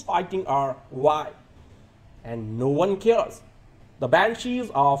who's fighting or why. And no one cares. The Banshees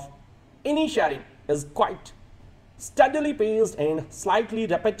of Inisherin is quite steadily paced and slightly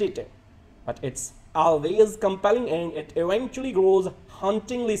repetitive, but it's always compelling and it eventually grows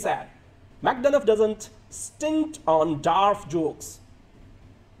hauntingly sad. McDonagh doesn't stint on daft jokes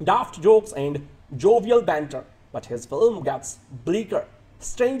and jovial banter, but his film gets bleaker,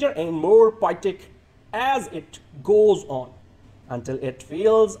 stranger and more poetic as it goes on, until it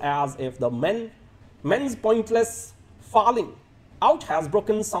feels as if the men's pointless falling out has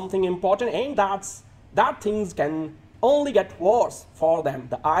broken something important, and that things can only get worse for them,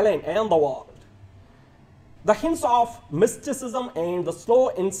 the island and the world. The hints of mysticism and the slow,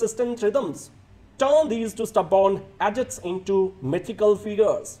 insistent rhythms turn these to stubborn adjects into mythical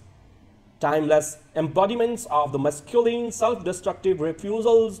figures, timeless embodiments of the masculine self-destructive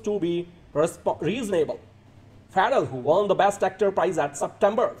refusals to be reasonable. Farrell, who won the Best Actor prize at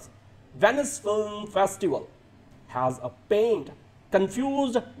September's Venice Film Festival, has a pained,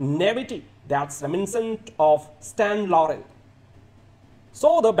 confused naivety that's reminiscent of Stan Laurel.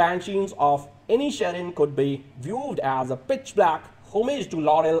 So the Banshees of Inisherin could be viewed as a pitch-black homage to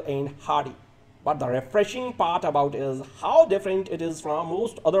Laurel and Hardy. But the refreshing part about it is how different it is from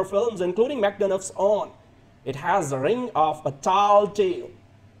most other films, including McDonagh's own. It has the ring of a tall tale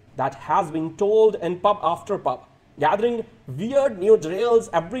that has been told in pub after pub, gathering weird new details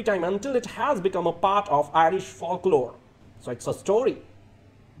every time until it has become a part of Irish folklore. So it's a story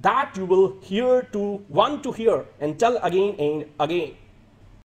that you will want to hear and tell again and again.